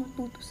mo siyang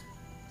matuto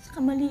sa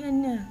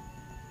kamalian niya.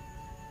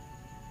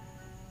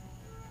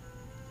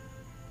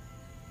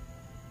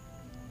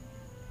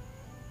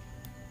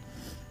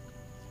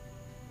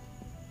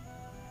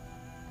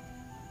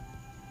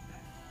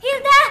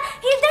 Hilda!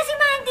 Hilda, si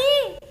Mandy!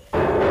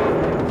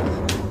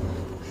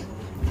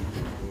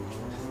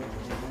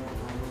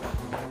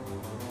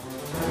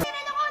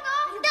 Relo ko, no?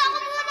 Hindi ako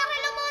kumuha ng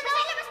relo mo, no?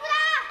 Kasi labas mo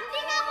na! Hindi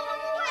nga ako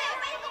kumuha eh!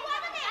 May kumuha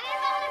nun eh! Ano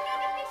ba ako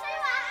nag-giving sa'yo,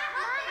 ha?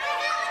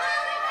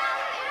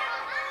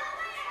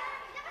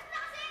 Labas na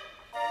kasi!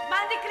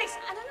 Mandy, Chris,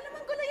 ano na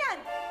naman gulo yan?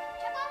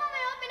 Siya po,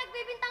 mamaya,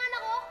 pinagbibintangan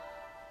ako.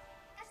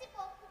 Kasi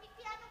po,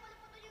 pumiktihan ko pala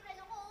po yung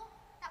relo ko.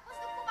 Tapos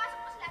nung pumasok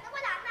po sila,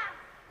 nawala na.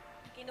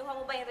 Kinuha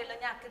mo ba yung relo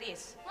niya,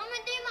 Chris? Ma'am,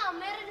 hindi ma'am.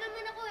 Meron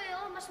naman ako eh.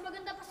 Oh. Mas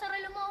maganda pa sa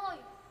relo mo ako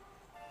eh.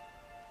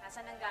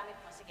 Nasaan ang gamit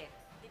mo? Sige,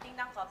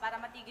 titingnan ko para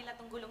matigil na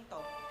tong gulong to.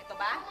 Ito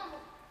ba? Ma'am,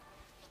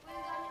 ito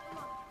yung gamit ko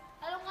ma'am.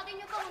 Talongkatin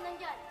niyo pa kung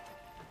nandyan.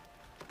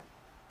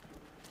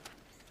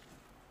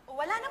 O,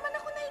 wala naman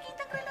ako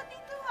nakikita ng relo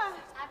dito, ah.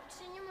 Sabi ko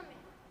sa inyo ma'am eh.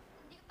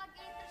 Hindi ko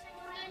pag-interest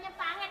yung relo niya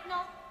pangit,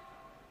 no?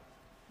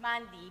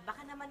 Mandy,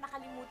 baka naman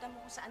nakalimutan mo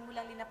kung saan mo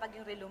lang linapag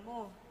yung relo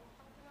mo.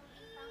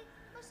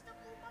 Basta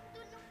po ma'am,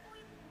 doon lang po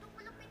yung doon ko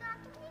lang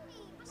pinatong yun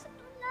eh. Basta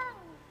doon lang.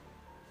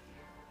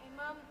 Eh,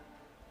 ma'am,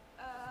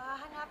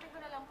 hahanapin ko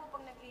na lang po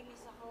pag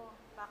naglinis ako.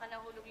 Baka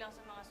nahulog lang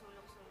sa mga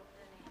sulok-sulok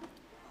dyan eh.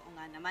 Oo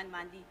nga naman,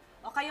 Mandy.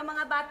 O kayo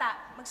mga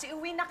bata,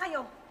 magsiuwi na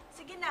kayo.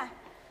 Sige na.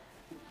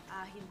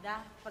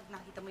 Hilda, pag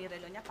nakita mo yung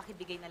relo niya,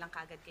 pakibigay na lang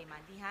kagad kay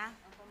Mandy, ha?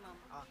 Opo, ma'am.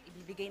 O,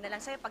 ibibigay na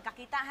lang sa'yo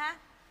pagkakita, ha?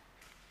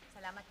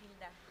 Salamat,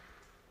 Hilda.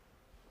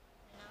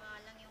 Yan na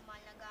nga lang yung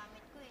mahal na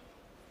gamit ko eh.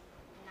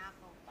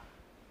 Nakaw pa.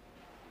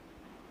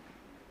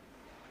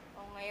 O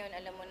ngayon,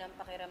 alam mo na ang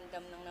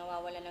pakiramdam ng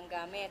nawawala ng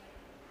gamit.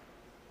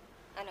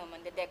 Ano,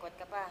 Mandy Dekwat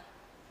ka pa?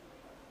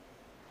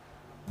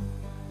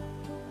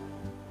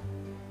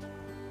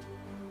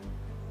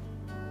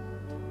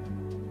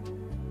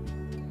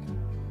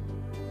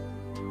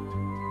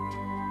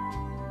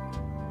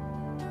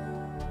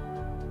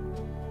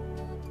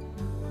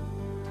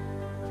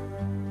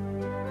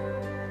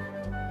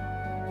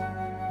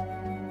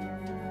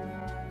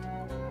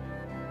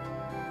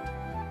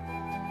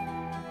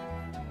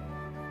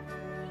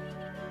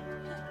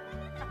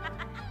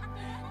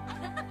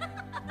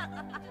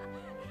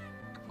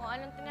 O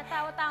anong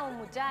tinatawa-tawa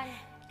mo dyan?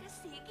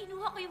 Kasi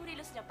kinuha ko yung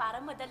relos niya para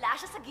madala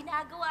siya sa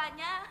ginagawa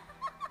niya.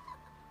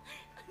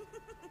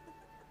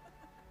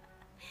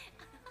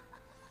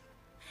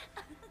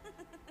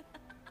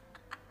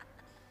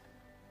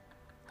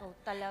 Ikaw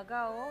talaga,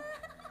 oh.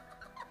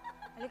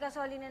 Halika,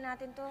 soli na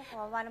natin to.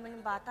 Kawawa naman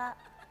yung bata.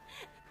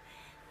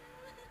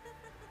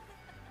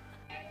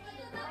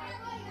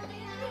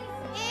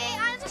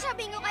 Ano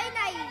sasabihin ko kay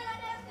Nay?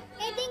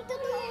 Ding,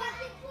 totoo.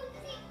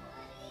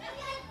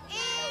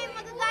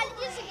 Magagalit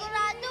yun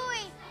sigurado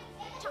eh.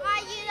 Tsaka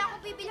yun ako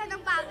bibilhan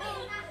ng bago.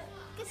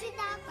 Kasi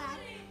dapat,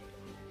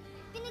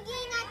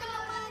 pinag-iingatan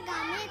ng mga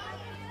gamit.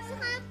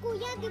 Saka,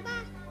 kuya, di ba?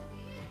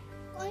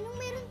 Kung anong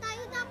meron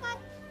tayo, dapat,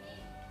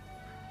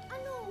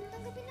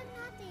 tanggapin lang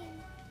natin.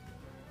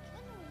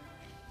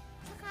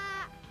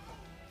 Saka,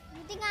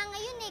 buti nga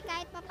ngayon eh,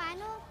 kahit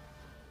papano,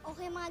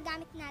 okay ang mga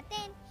gamit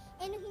natin.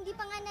 Nung hindi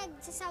pa nga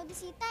nagsasaudi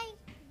si Tay,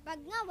 pag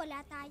nga wala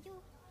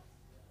tayo.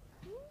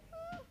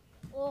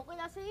 Okay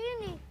na sa'yo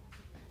yun eh.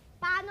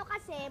 Paano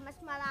kasi mas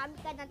marami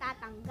ka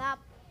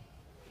natatanggap?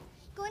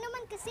 Ikaw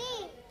naman kasi,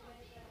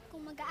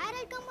 kung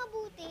mag-aaral kang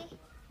mabuti,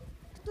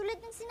 tulad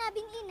ng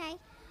sinabing inay,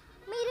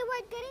 may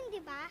reward ka rin,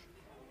 di ba?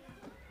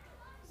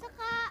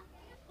 Saka,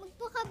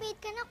 magpakabait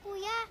ka na,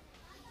 kuya.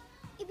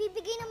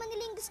 Ibibigay naman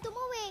nila yung gusto mo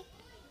eh.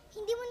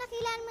 Hindi mo na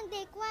kailangan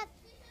mandekwat.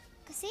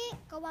 Kasi,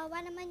 kawawa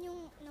naman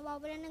yung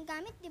nawawalan ng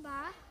gamit, di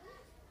ba?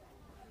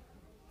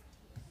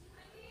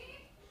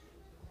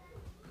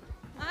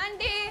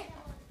 Mandy!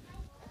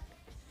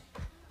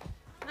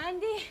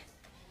 Mandy!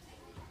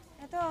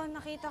 Eto,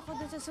 nakita ko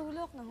dun sa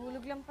sulok.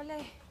 Nahulog lang pala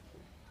eh.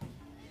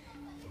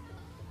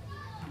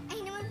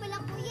 Ay naman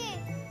pala, kuya eh.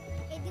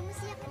 Di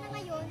masaya ka na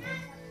ngayon.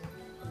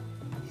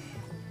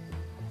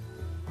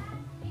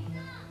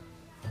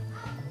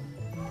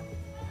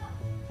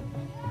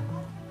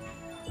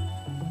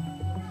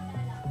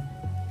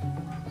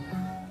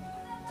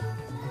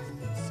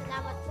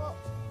 Salamat po.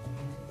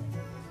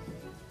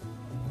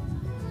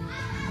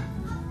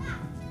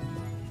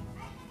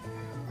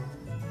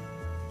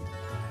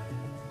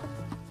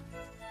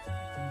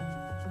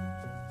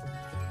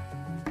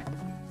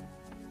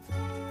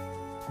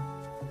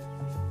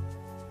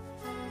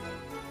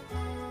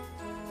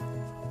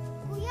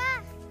 Kuya,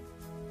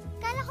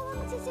 kala ko ba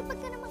magsisipag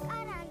ka na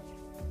mag-aral?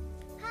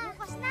 Ha?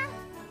 Bukas na.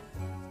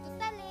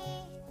 Total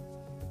eh.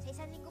 Sa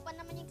isang linggo pa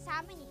naman yung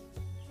examen eh.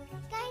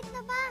 Kahit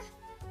na ba?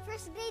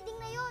 First grading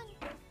na yon.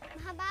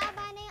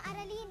 Mahaba-haba na yung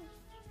aralin.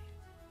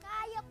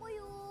 Kaya ko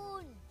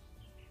yun.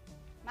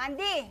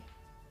 Mandy,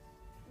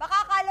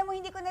 baka akala mo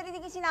hindi ko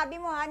narinig yung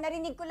sinabi mo ha?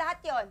 Narinig ko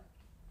lahat yon.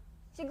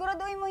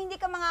 Siguraduhin mo hindi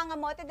ka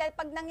mangangamote dahil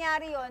pag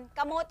nangyari yon,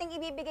 kamoting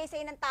ibibigay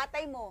sa'yo ng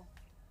tatay mo.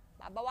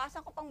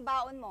 Babawasan ko pang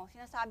baon mo,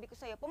 sinasabi ko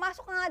sa'yo.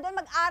 Pumasok ka nga doon,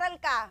 mag-aral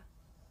ka.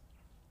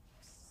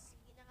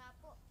 Sige na nga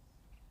po.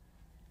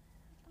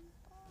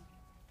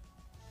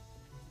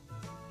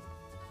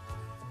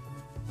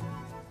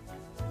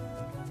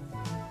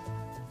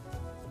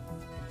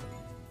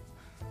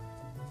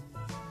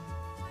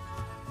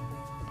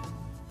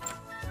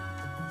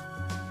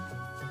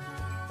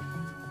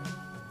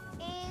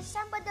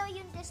 Saan ba daw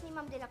yung test ni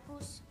Ma'am de la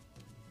Cruz?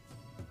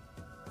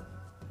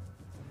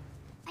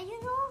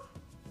 Ayun o.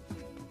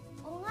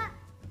 Oo nga.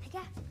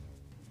 Teka.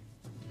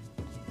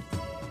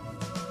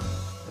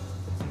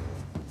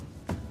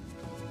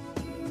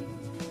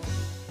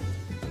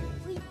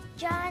 Uy,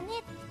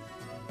 Janet!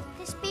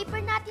 Test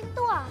paper natin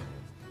to ah.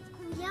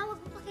 Kuya,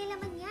 wag mo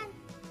pakialaman yan.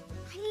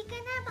 Halika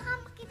na, baka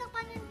makita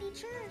pa ng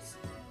teachers.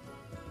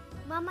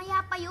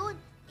 Mamaya pa yun.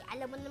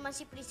 Alam mo naman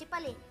si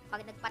principal eh.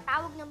 Pag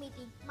nagpatawag ng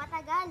meeting,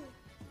 matagal.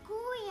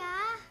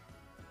 Kuya!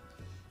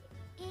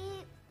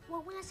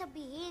 Huwag mo na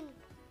sabihin.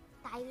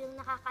 Tayo lang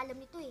nakakaalam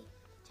nito eh.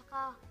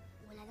 Tsaka,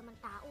 wala naman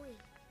tao eh.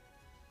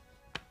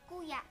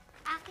 Kuya,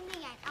 akin na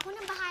yan. Ako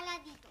nang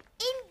bahala dito.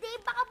 Hindi!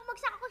 Baka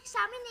bumagsak ako sa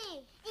examen eh.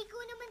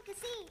 Ikaw naman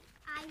kasi,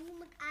 ayaw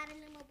mo mag-aral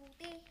ng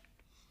mabuti.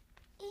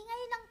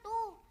 Ngayon lang to.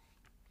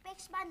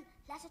 Pexman,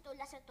 lasa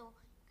to.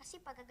 Kasi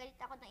pagkagalit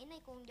ako ng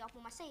inay kung hindi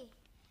ako pumasa eh.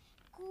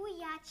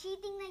 Kuya,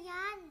 cheating na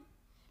yan.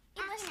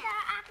 Basta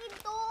akin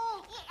to.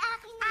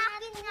 Akin na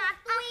Akin nga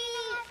to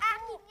eh.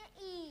 Akin nga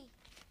eh.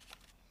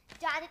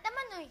 Janet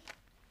naman eh.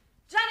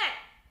 Janet!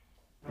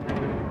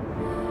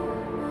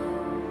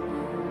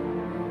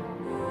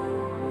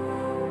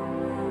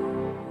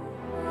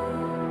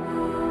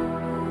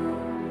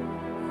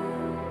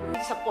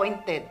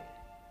 Disappointed.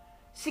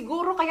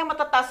 Siguro kaya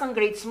matataas ang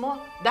grades mo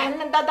dahil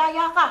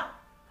nandadaya ka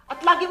at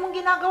lagi mong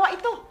ginagawa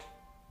ito.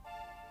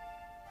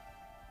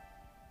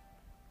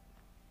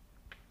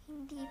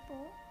 Hindi po.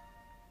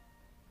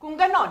 Kung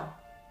ganon,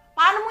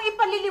 paano mong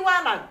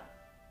ipaliliwanag?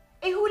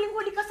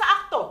 Huling-huli ka sa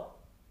akto.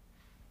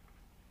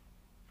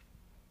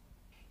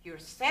 You're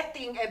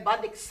setting a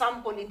bad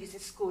example in this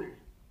school.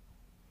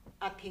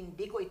 At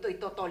hindi ko ito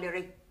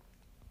tolerate.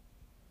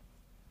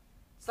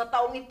 Sa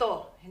taong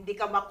ito, hindi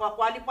ka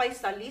makwa-qualify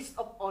sa list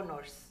of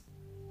honors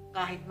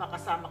kahit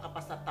makasama ka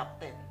pa sa top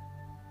 10.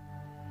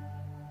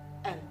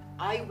 And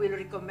I will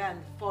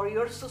recommend for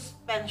your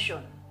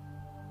suspension.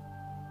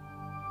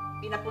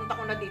 Pinapunta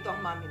ko na dito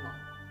ang mami mo.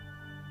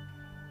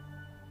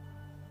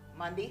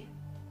 Mandy,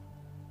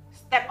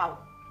 step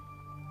out.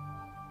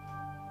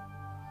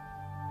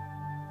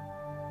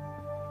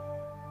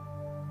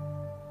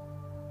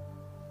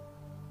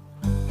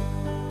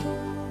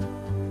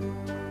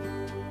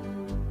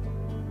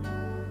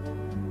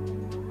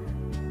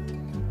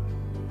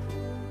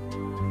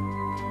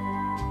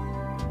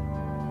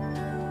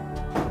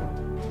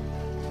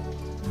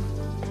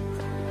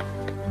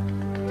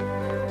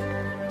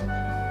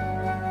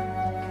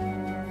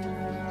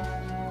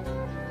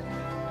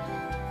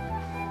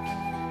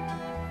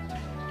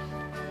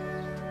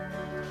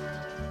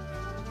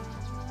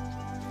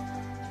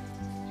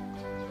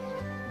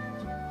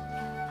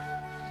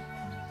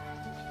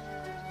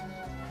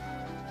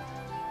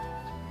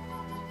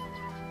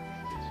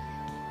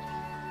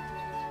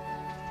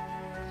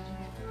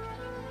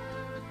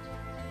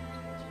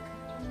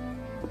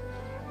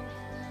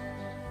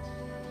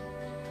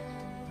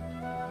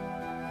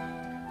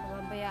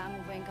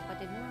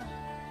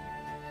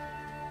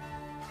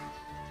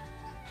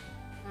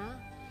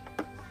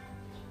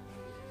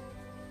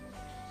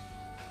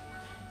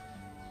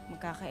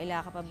 Magkakaila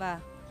ka pa ba?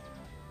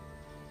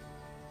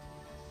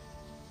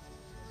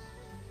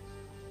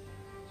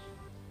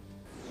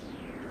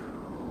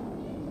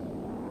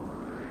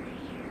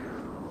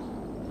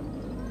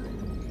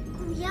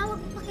 Kuya, huwag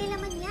mo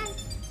pakialaman yan.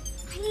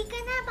 Halika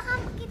na, baka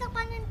makita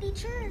pa ng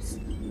teachers.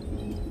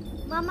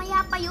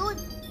 Mamaya pa yun.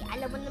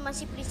 Alam mo naman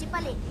si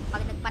principal eh.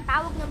 Pag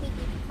nagpatawag ng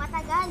meeting,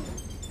 matagal.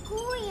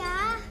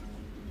 Kuya!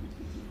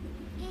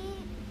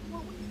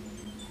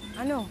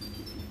 Ano?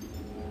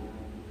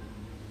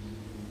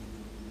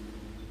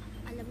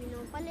 Alam niyo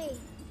naman pala eh.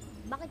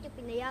 Bakit yung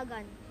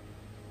pinayagan?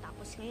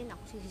 Tapos ngayon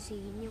ako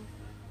sisisihin niyo.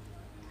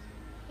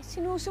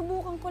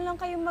 Sinusubukan ko lang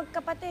kayong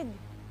magkapatid.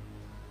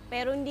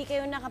 Pero hindi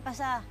kayo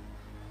nakapasa.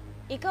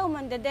 Ikaw,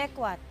 Mandy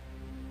Dekwat.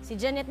 Si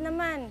Janet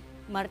naman,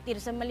 martir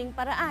sa maling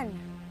paraan.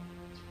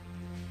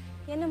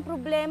 Yan ang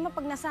problema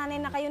pag nasanay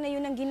na kayo na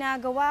yun ang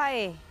ginagawa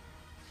eh.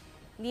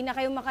 Hindi na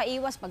kayo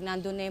makaiwas pag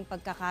nandun na yung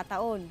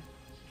pagkakataon.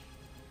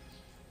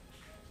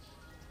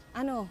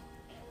 Ano?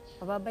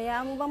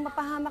 Pababayaan mo bang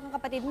mapahamak ang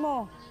kapatid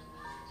mo?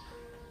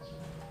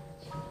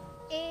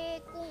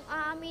 Kung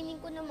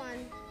aaminin ko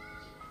naman,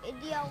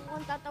 di ako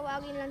kung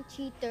tatawagin lang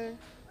cheater.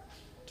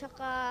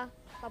 Tsaka,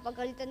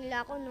 papagalitan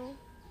nila ako, no?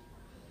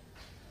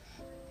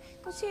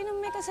 Kung sinong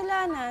may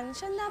kasalanan,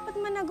 siya dapat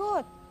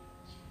managot.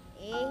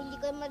 Hindi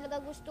ko naman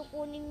talaga gusto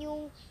kunin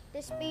yung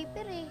test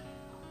paper eh.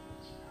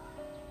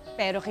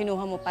 Pero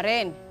kinuha mo pa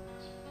rin.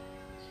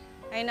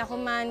 Ay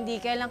naku, Mandy,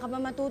 kailan ka ba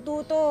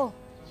matututo?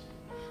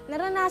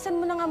 Naranasan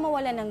mo na nga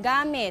mawala ng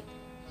gamit.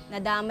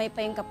 Nadamay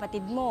pa yung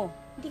kapatid mo.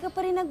 Hindi ka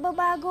pa rin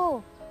nagbabago.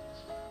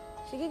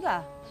 Sige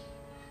ka.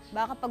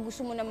 Baka pag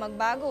gusto mo na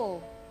magbago,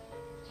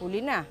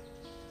 huli na.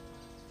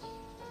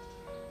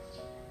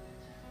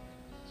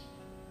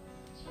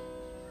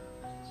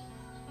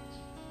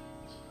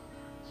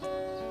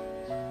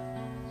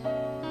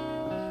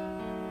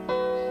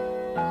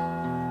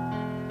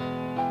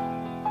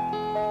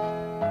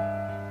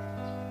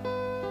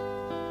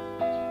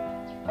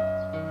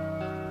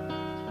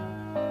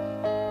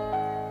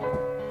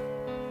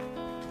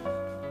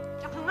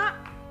 Tsaka nga,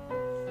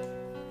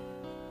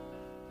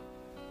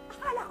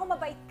 akala ko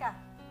mabait ka.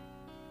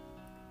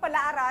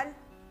 Palaaral.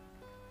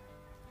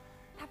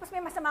 Tapos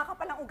may masama ka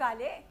palang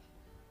ugali.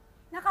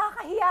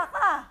 Nakakahiya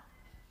ka.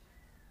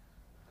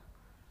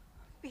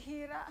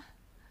 Bihira.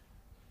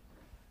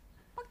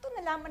 Pag to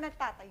nalaman ng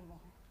tatay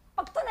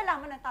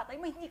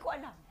mo, hindi ko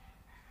alam.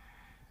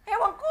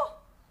 Ewan ko.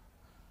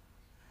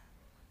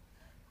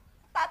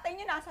 Tatay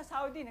niyo nasa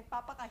Saudi,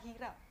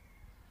 nagpapakahirap.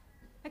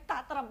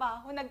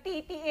 Nagtatrabaho,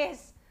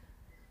 nagtitiis.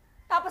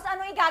 Tapos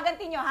ano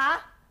igaganti niyo,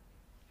 ha?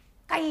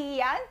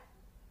 Kahihiyan?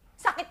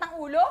 Sakit ng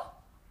ulo?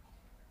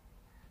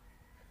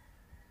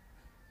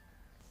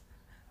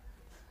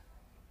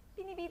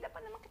 Pinibida pa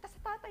naman kita sa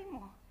tatay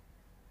mo.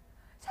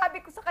 Sabi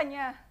ko sa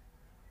kanya,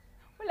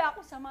 wala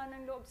akong sama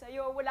ng loob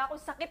sa'yo, wala akong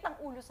sakit ng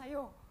ulo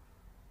sa'yo.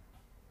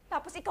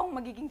 Tapos ikaw ang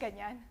magiging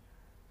ganyan.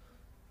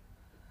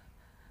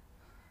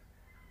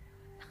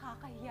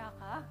 Nakakahiya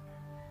ka.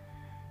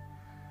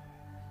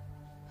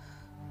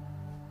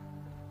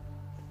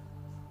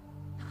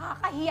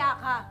 Nakakahiya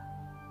ka.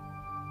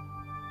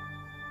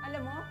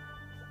 Alam mo,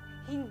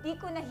 hindi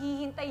ko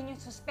nahihintayin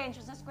yung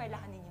suspension sa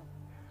eskwelahan ninyo.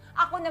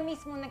 Ako na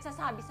mismo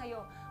nagsasabi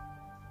sa'yo,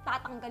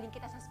 tatanggalin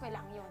kita sa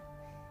eskwelahan yon.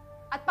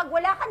 At pag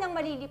wala ka ng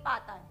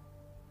malilipatan,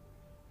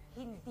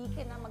 hindi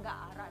ka na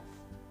mag-aaral.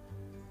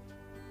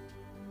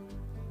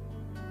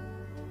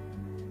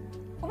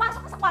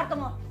 Pumasok ka sa kwarto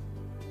mo!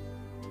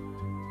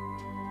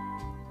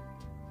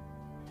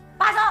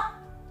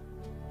 Pasok!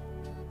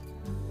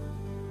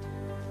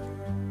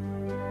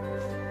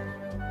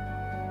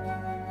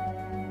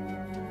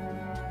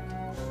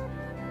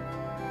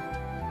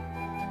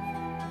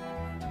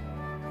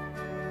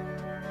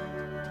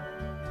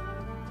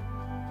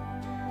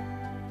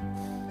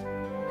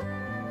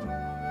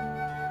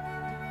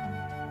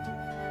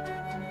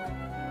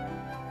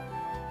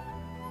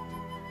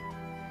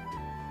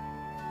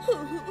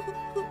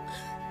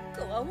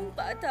 Kawawang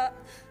bata.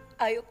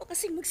 Ayaw pa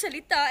kasing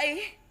magsalita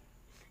eh.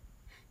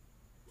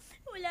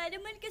 Wala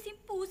naman kasing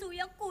puso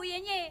yung kuya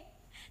niya eh.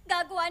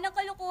 Gagawa ng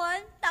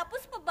kalokohan,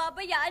 tapos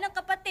pababayaan ng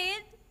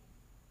kapatid.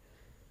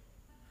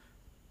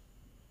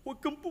 Huwag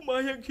kang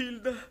pumayag,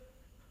 Hilda.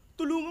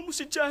 Tulungan mo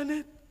si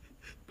Janet.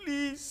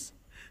 Please.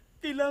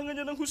 Kailangan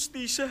niya ng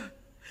hustisya.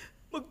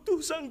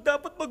 Magdusa ang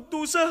dapat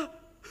magdusa.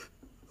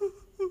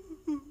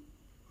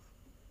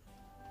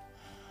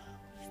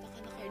 Basta ka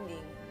na,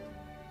 Carling.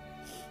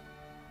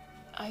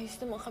 Ayos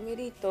naman kami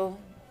rito.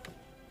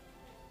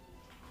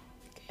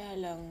 Kaya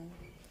lang...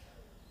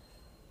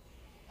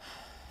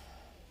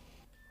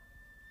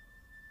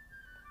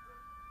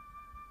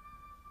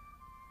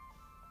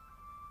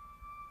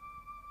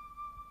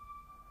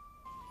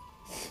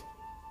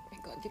 may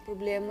konti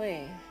problema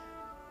eh.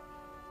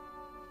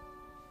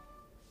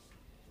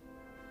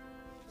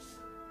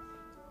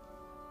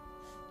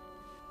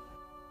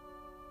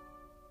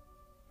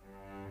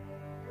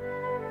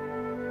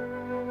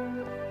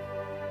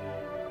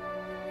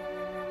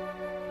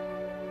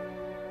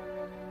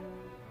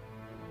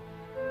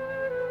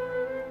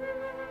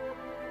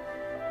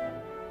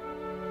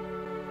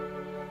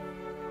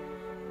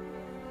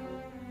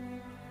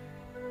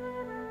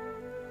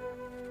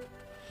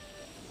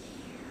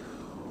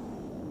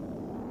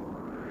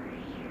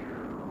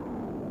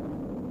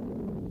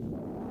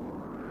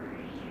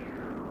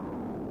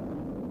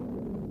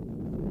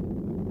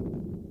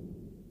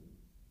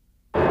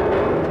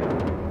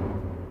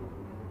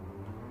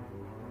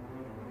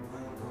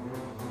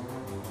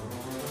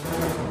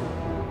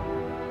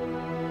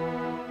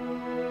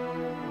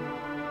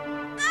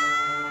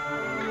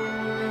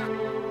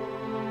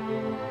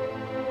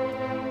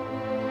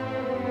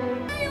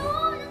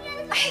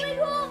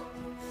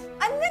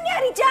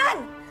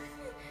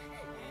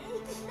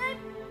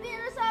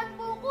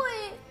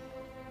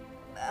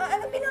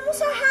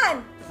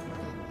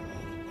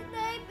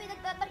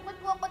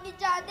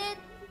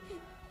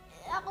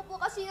 ko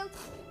po kasi ng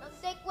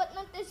Dekwat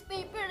ng test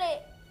paper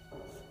eh.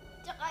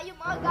 Tsaka yung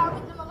mga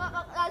gamit ng mga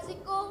kaklase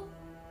ko.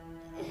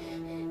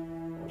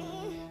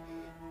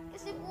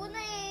 Kasi po na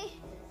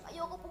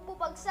ayoko po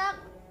bumagsak.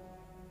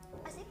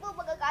 Kasi po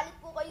magagalit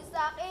po kayo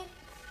sa akin.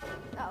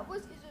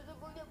 Tapos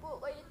isusubong niya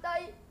po kayo,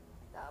 Tay.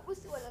 Tapos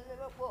wala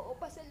naman po ako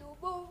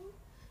pasalubong.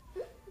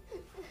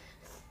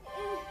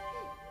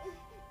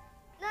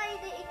 Nay,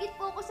 naiigit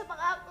po ako sa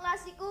mga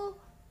kaklase ko.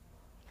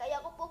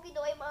 Kaya ko po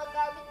kinuha yung mga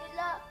gamit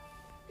nila.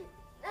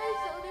 Nay,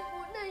 sorry po,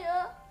 Nay,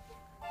 ah.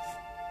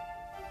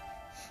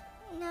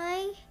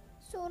 Nay,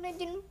 sorry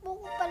din po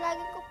kung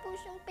palagi ko po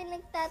siyang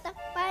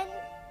pinagtatakpan.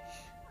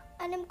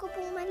 Alam ko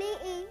pong mali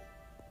eh.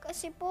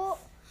 Kasi po,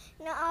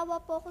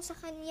 naawa po ako sa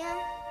kanya.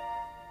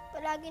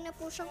 Palagi na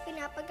po siyang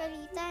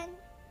pinapagalitan.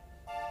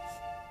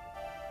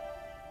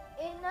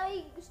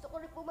 Nay, gusto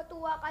ko rin po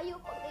matuwa kayo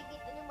pag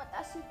nakikita niyo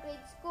mataas yung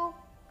grades ko.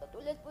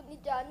 Katulad po ni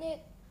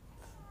Janet.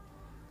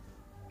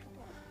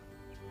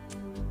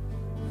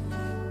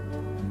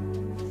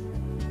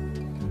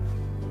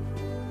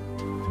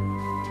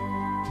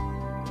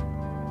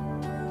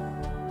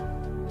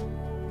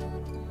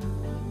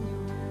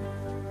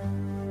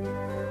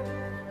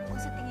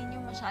 Kung sa tingin niyo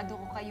masyado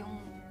ko kayong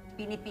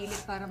pinipilit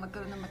para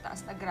magkaroon ng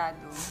mataas na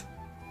grado,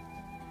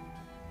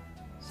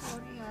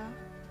 sorry ha.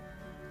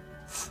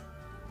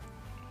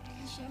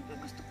 Siyempre,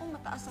 gusto kong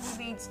mataas ang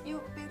grades niyo,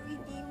 pero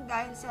hindi yung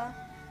dahil sa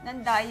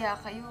nandaya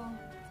kayo.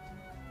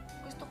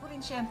 Gusto ko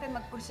rin siyempre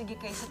magpursige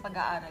kayo sa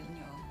pag-aaral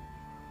niyo.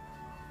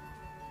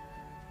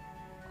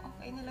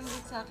 Okay na lang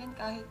din sa akin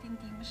kahit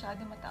hindi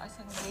masyado mataas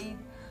ang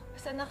grade.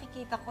 Basta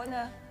nakikita ko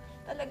na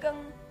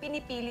talagang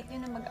pinipilit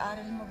niyo na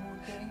mag-aral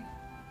mabuti.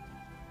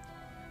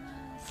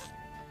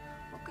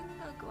 Huwag ka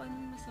na nagawa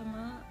ng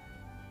masama.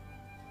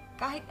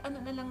 Kahit ano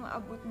na lang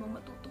maabot mo,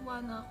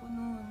 matutuwa na ako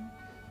noon.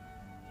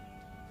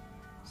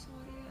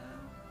 Sorry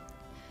ah.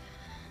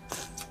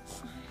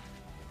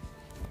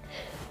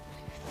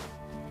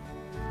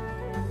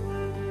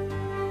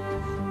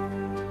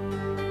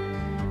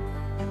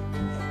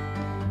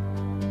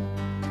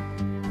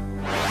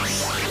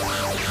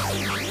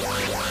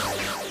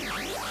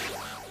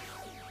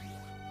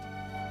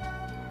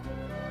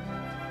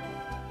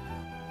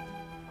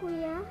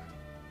 Kuya?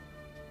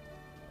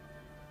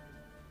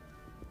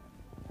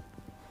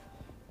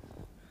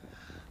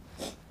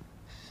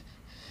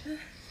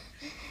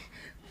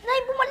 Nay,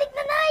 bumalik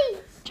na, Nay!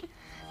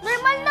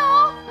 Normal na,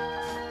 oh!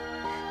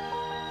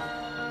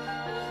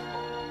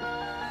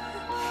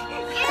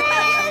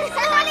 Yes!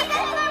 Bumalik na,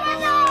 normal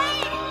na, oh!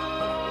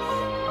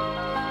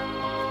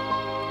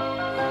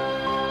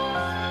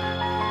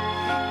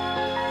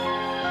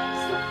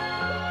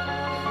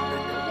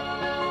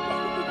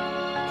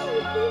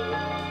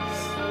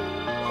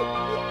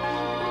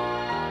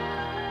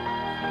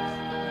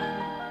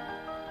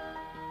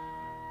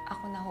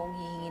 Ako na ho ang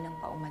hihingi ng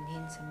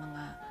paumanhin sa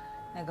mga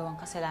nagawang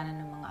kasalanan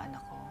ng mga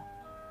anak ko.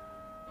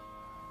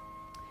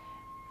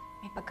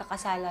 May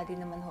pagkakasala din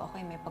naman ho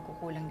ako, may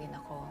pagkukulang din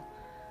ako.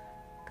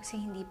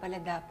 Kasi hindi pala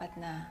dapat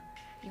na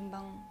yung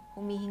bang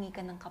humihingi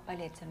ka ng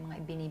kapalit sa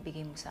mga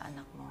ibinibigay mo sa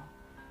anak mo.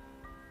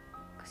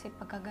 Kasi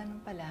pagka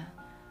ganun pala,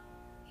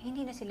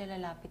 hindi na sila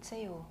lalapit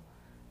sa'yo.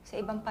 Sa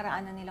ibang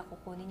paraan na nila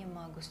kukunin yung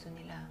mga gusto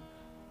nila.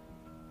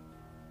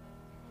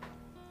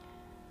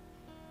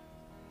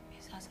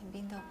 May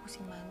sasabihin daw po si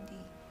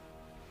Mandy.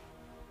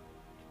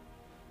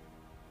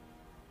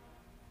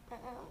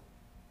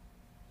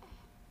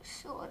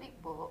 Sorry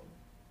po.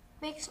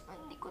 Next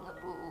month, hindi ko na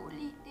po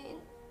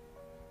uulitin.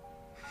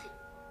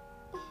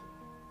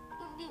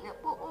 Hindi na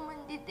po ako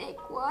Mandy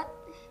Dekwat.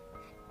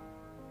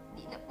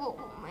 Hindi na po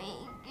ako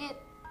maiingit.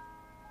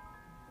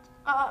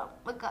 Tsaka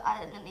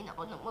pag-aaral na din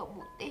ako ng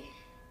mabuti.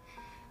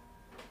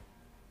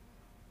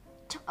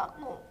 Tsaka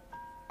kung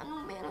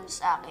anong meron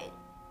sa akin,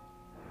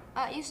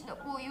 ayos na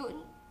po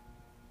yun.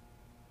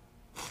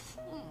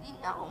 Hindi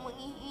na ako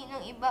manghihingi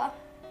ng iba.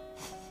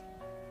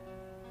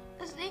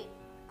 Kasi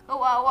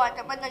kawawa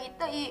naman ng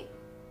itay eh.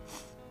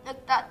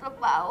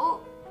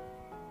 Nagtatrabaho.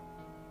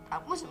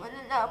 Tapos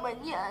malalaman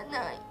niya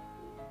na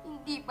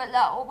hindi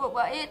pala ako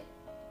mabait.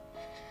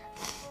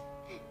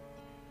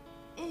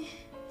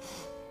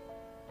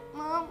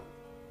 Ma'am,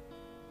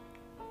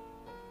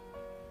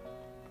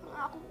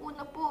 pangako ko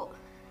na po,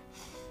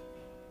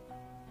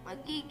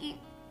 magiging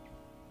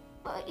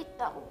bait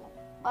ako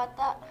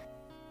bata.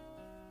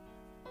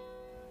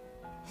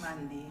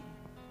 Mandy,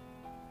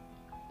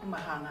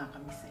 tumahanga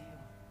kami sa iyo.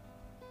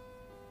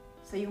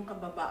 Sa iyong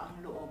kababaang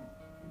loob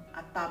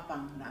at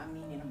tapang na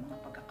aminin ang mga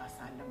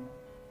pagkakasala mo.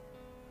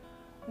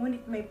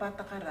 Ngunit may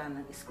patakaran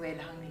ng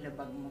eskwelahang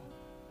nilabag mo.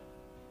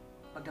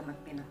 Bagamat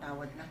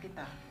pinatawad na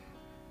kita,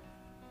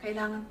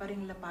 kailangan pa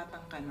rin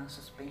lapatan ka ng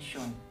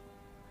suspensyon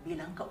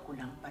bilang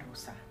kaukulang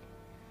parusa.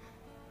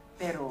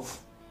 Pero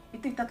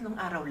ito'y 3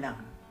 araw lang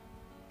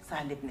sa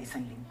halip na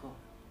 1 linggo.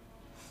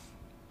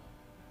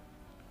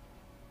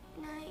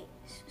 Nay,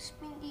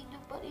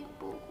 suspendido pa rin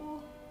po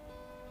ko.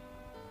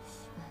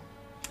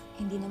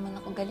 Hindi naman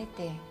ako galit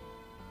eh.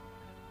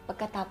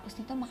 Pagkatapos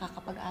nito,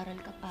 makakapag-aral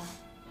ka pa.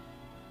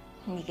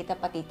 Hindi kita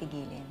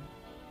patitigilin.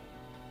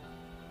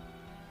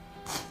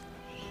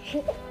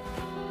 Nagbago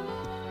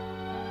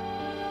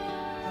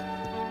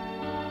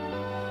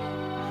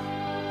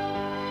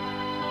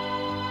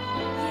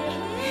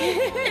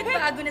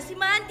na si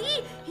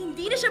Mandy!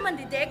 Hindi na siya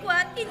Mandy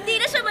Dekwat!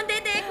 Hindi na siya Mandy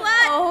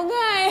Dekwat! Oo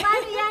nga eh.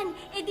 Paano yan?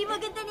 Eh di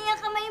maganda na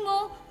yung kamay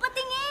mo.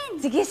 Patingin!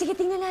 Sige, sige,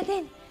 tingnan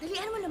natin.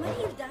 Dalian mo naman,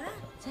 Hilda.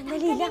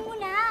 Sandali lang. Tanggalin mo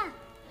na.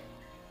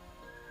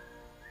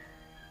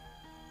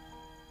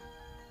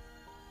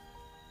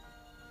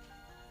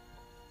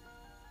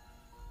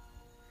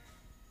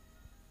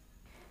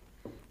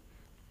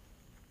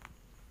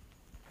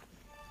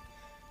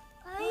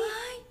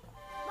 Ay,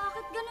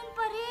 bakit ganun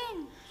pa rin?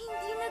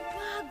 Hindi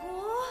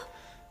nagbago.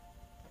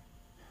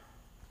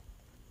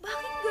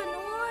 Bakit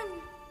ganon?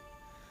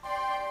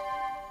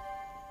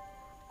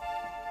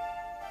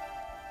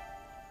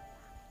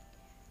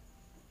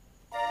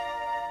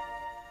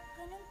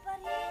 Ganun pa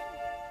rin.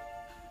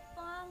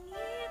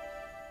 Pangit.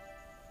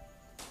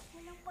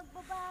 Walang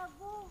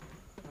pagbabago.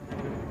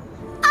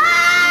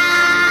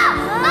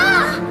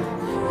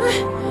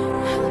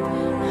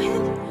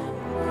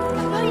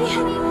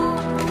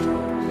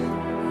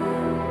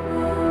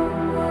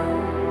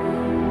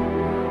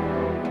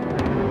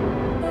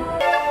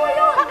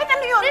 Bakit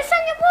ano yun?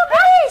 Bilisan niyo po,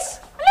 bilis!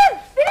 Alin?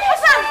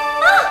 Bilisan!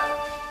 Ah!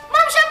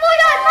 Ma'am, siya po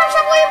yun! Ma'am,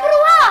 siya po yung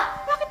bruha!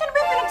 Bakit ano ba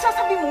yung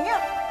pinagsasabi mo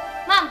yan?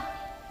 Ma'am,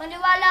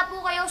 maniwala po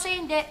kayo sa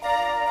hindi.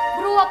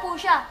 Bruha po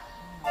siya.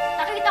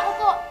 Nakita ko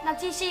po,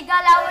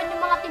 nagsisigalawan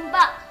yung mga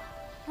timba.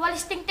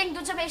 Walis ting-ting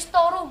dun sa may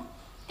storeroom.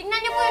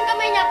 Tingnan niyo po yung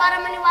kamay niya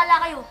para maniwala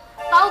kayo.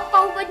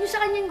 Pahubad niyo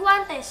sa kanyang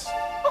guwantes.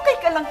 Okay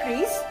ka lang,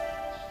 Chris?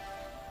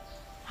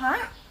 Ha?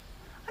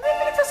 Ano yung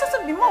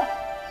pinagsasabi mo?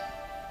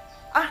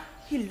 Ah,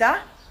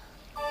 Hilda?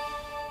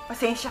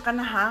 Pasensya ka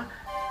na ha,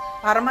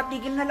 para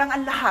matigil na lang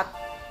ang lahat.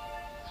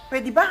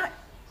 Pwede ba,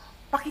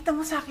 pakita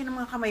mo sa akin ang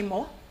mga kamay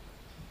mo?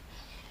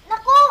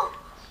 Naku!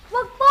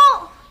 Wag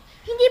po!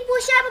 Hindi po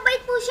siya,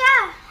 mabait po siya.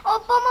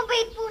 Opo,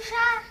 mabait po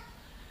siya.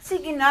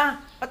 Sige na,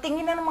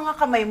 patingin na ng mga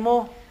kamay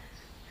mo.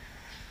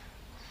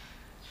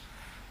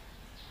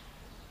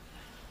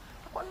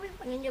 Ako, ano yung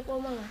Tingnan niyo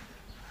po, mga.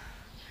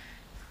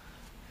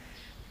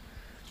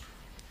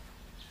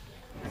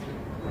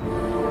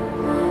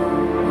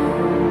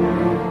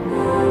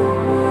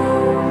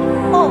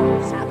 Oh,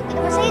 sabi ko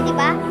naman sa'yo, di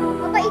ba?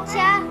 Mabait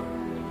siya.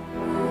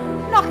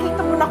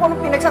 nakita mo na kung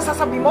anong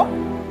pinagsasabi mo?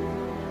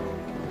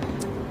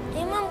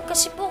 Eh, ma'am,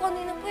 kasi po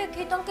kanina po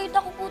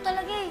kitang-kita ko po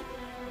talaga eh.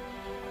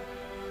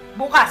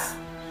 Bukas,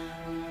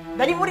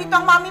 dali mo rito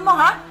ang mami mo,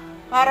 ha?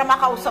 Para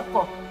makausap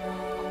ko.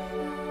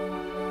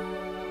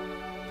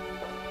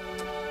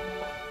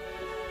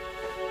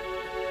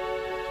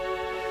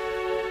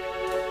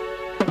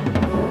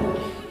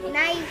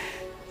 Nay,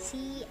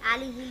 si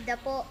Aling Hilda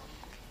po.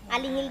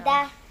 Aling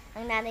Hilda,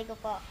 ang nanay ko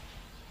po.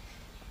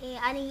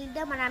 Aling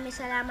Hilda, maraming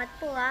salamat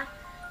po ha.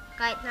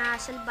 Kahit na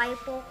salbay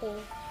po ko,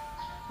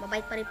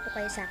 mabait pa rin po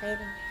kayo sa akin.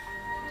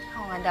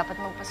 Ako nga dapat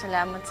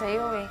magpasalamat sa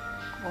iyo eh.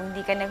 Kung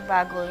hindi ka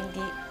nagbago,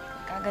 hindi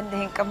kaganda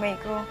yung kamay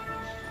ko.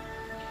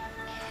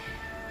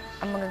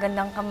 Ang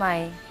magagandang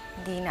kamay,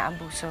 hindi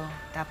inaabuso.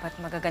 Dapat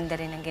magaganda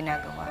rin ang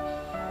ginagawa.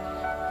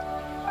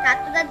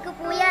 Tatulad ko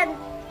po yan.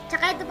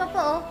 Tsaka ito pa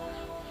po oh.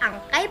 Ang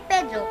kay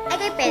Pedro ay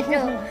kay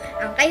Pedro.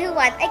 Ang kay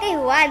Juan ay kay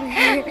Juan.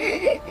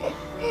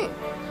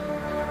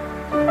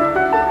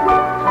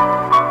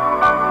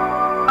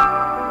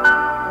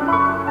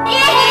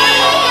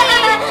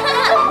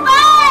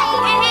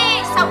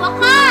 Sa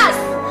wakas!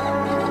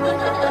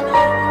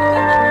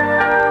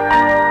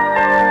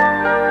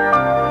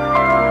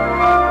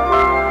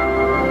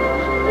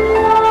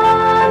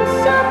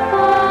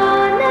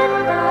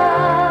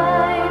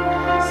 Wansapanataym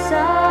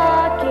sa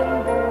aking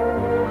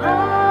buhay,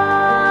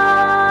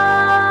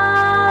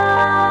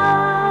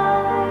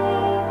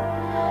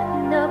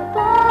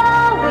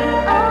 napawi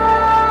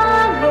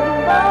ang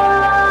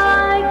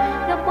lumbay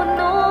na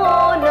puno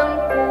ng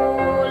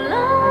kulay.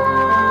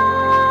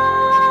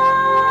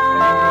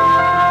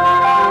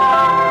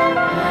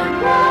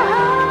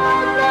 Lahat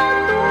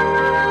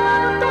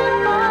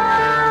natutupad,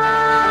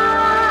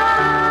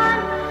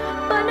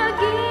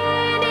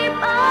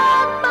 panaginip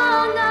at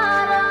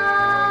pangarap,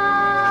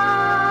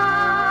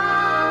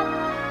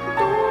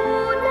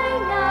 tunay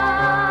na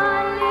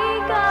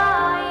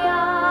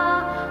ligaya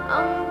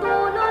ang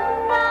dulot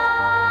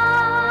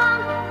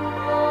ng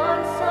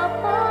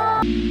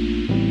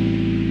wansapanataym.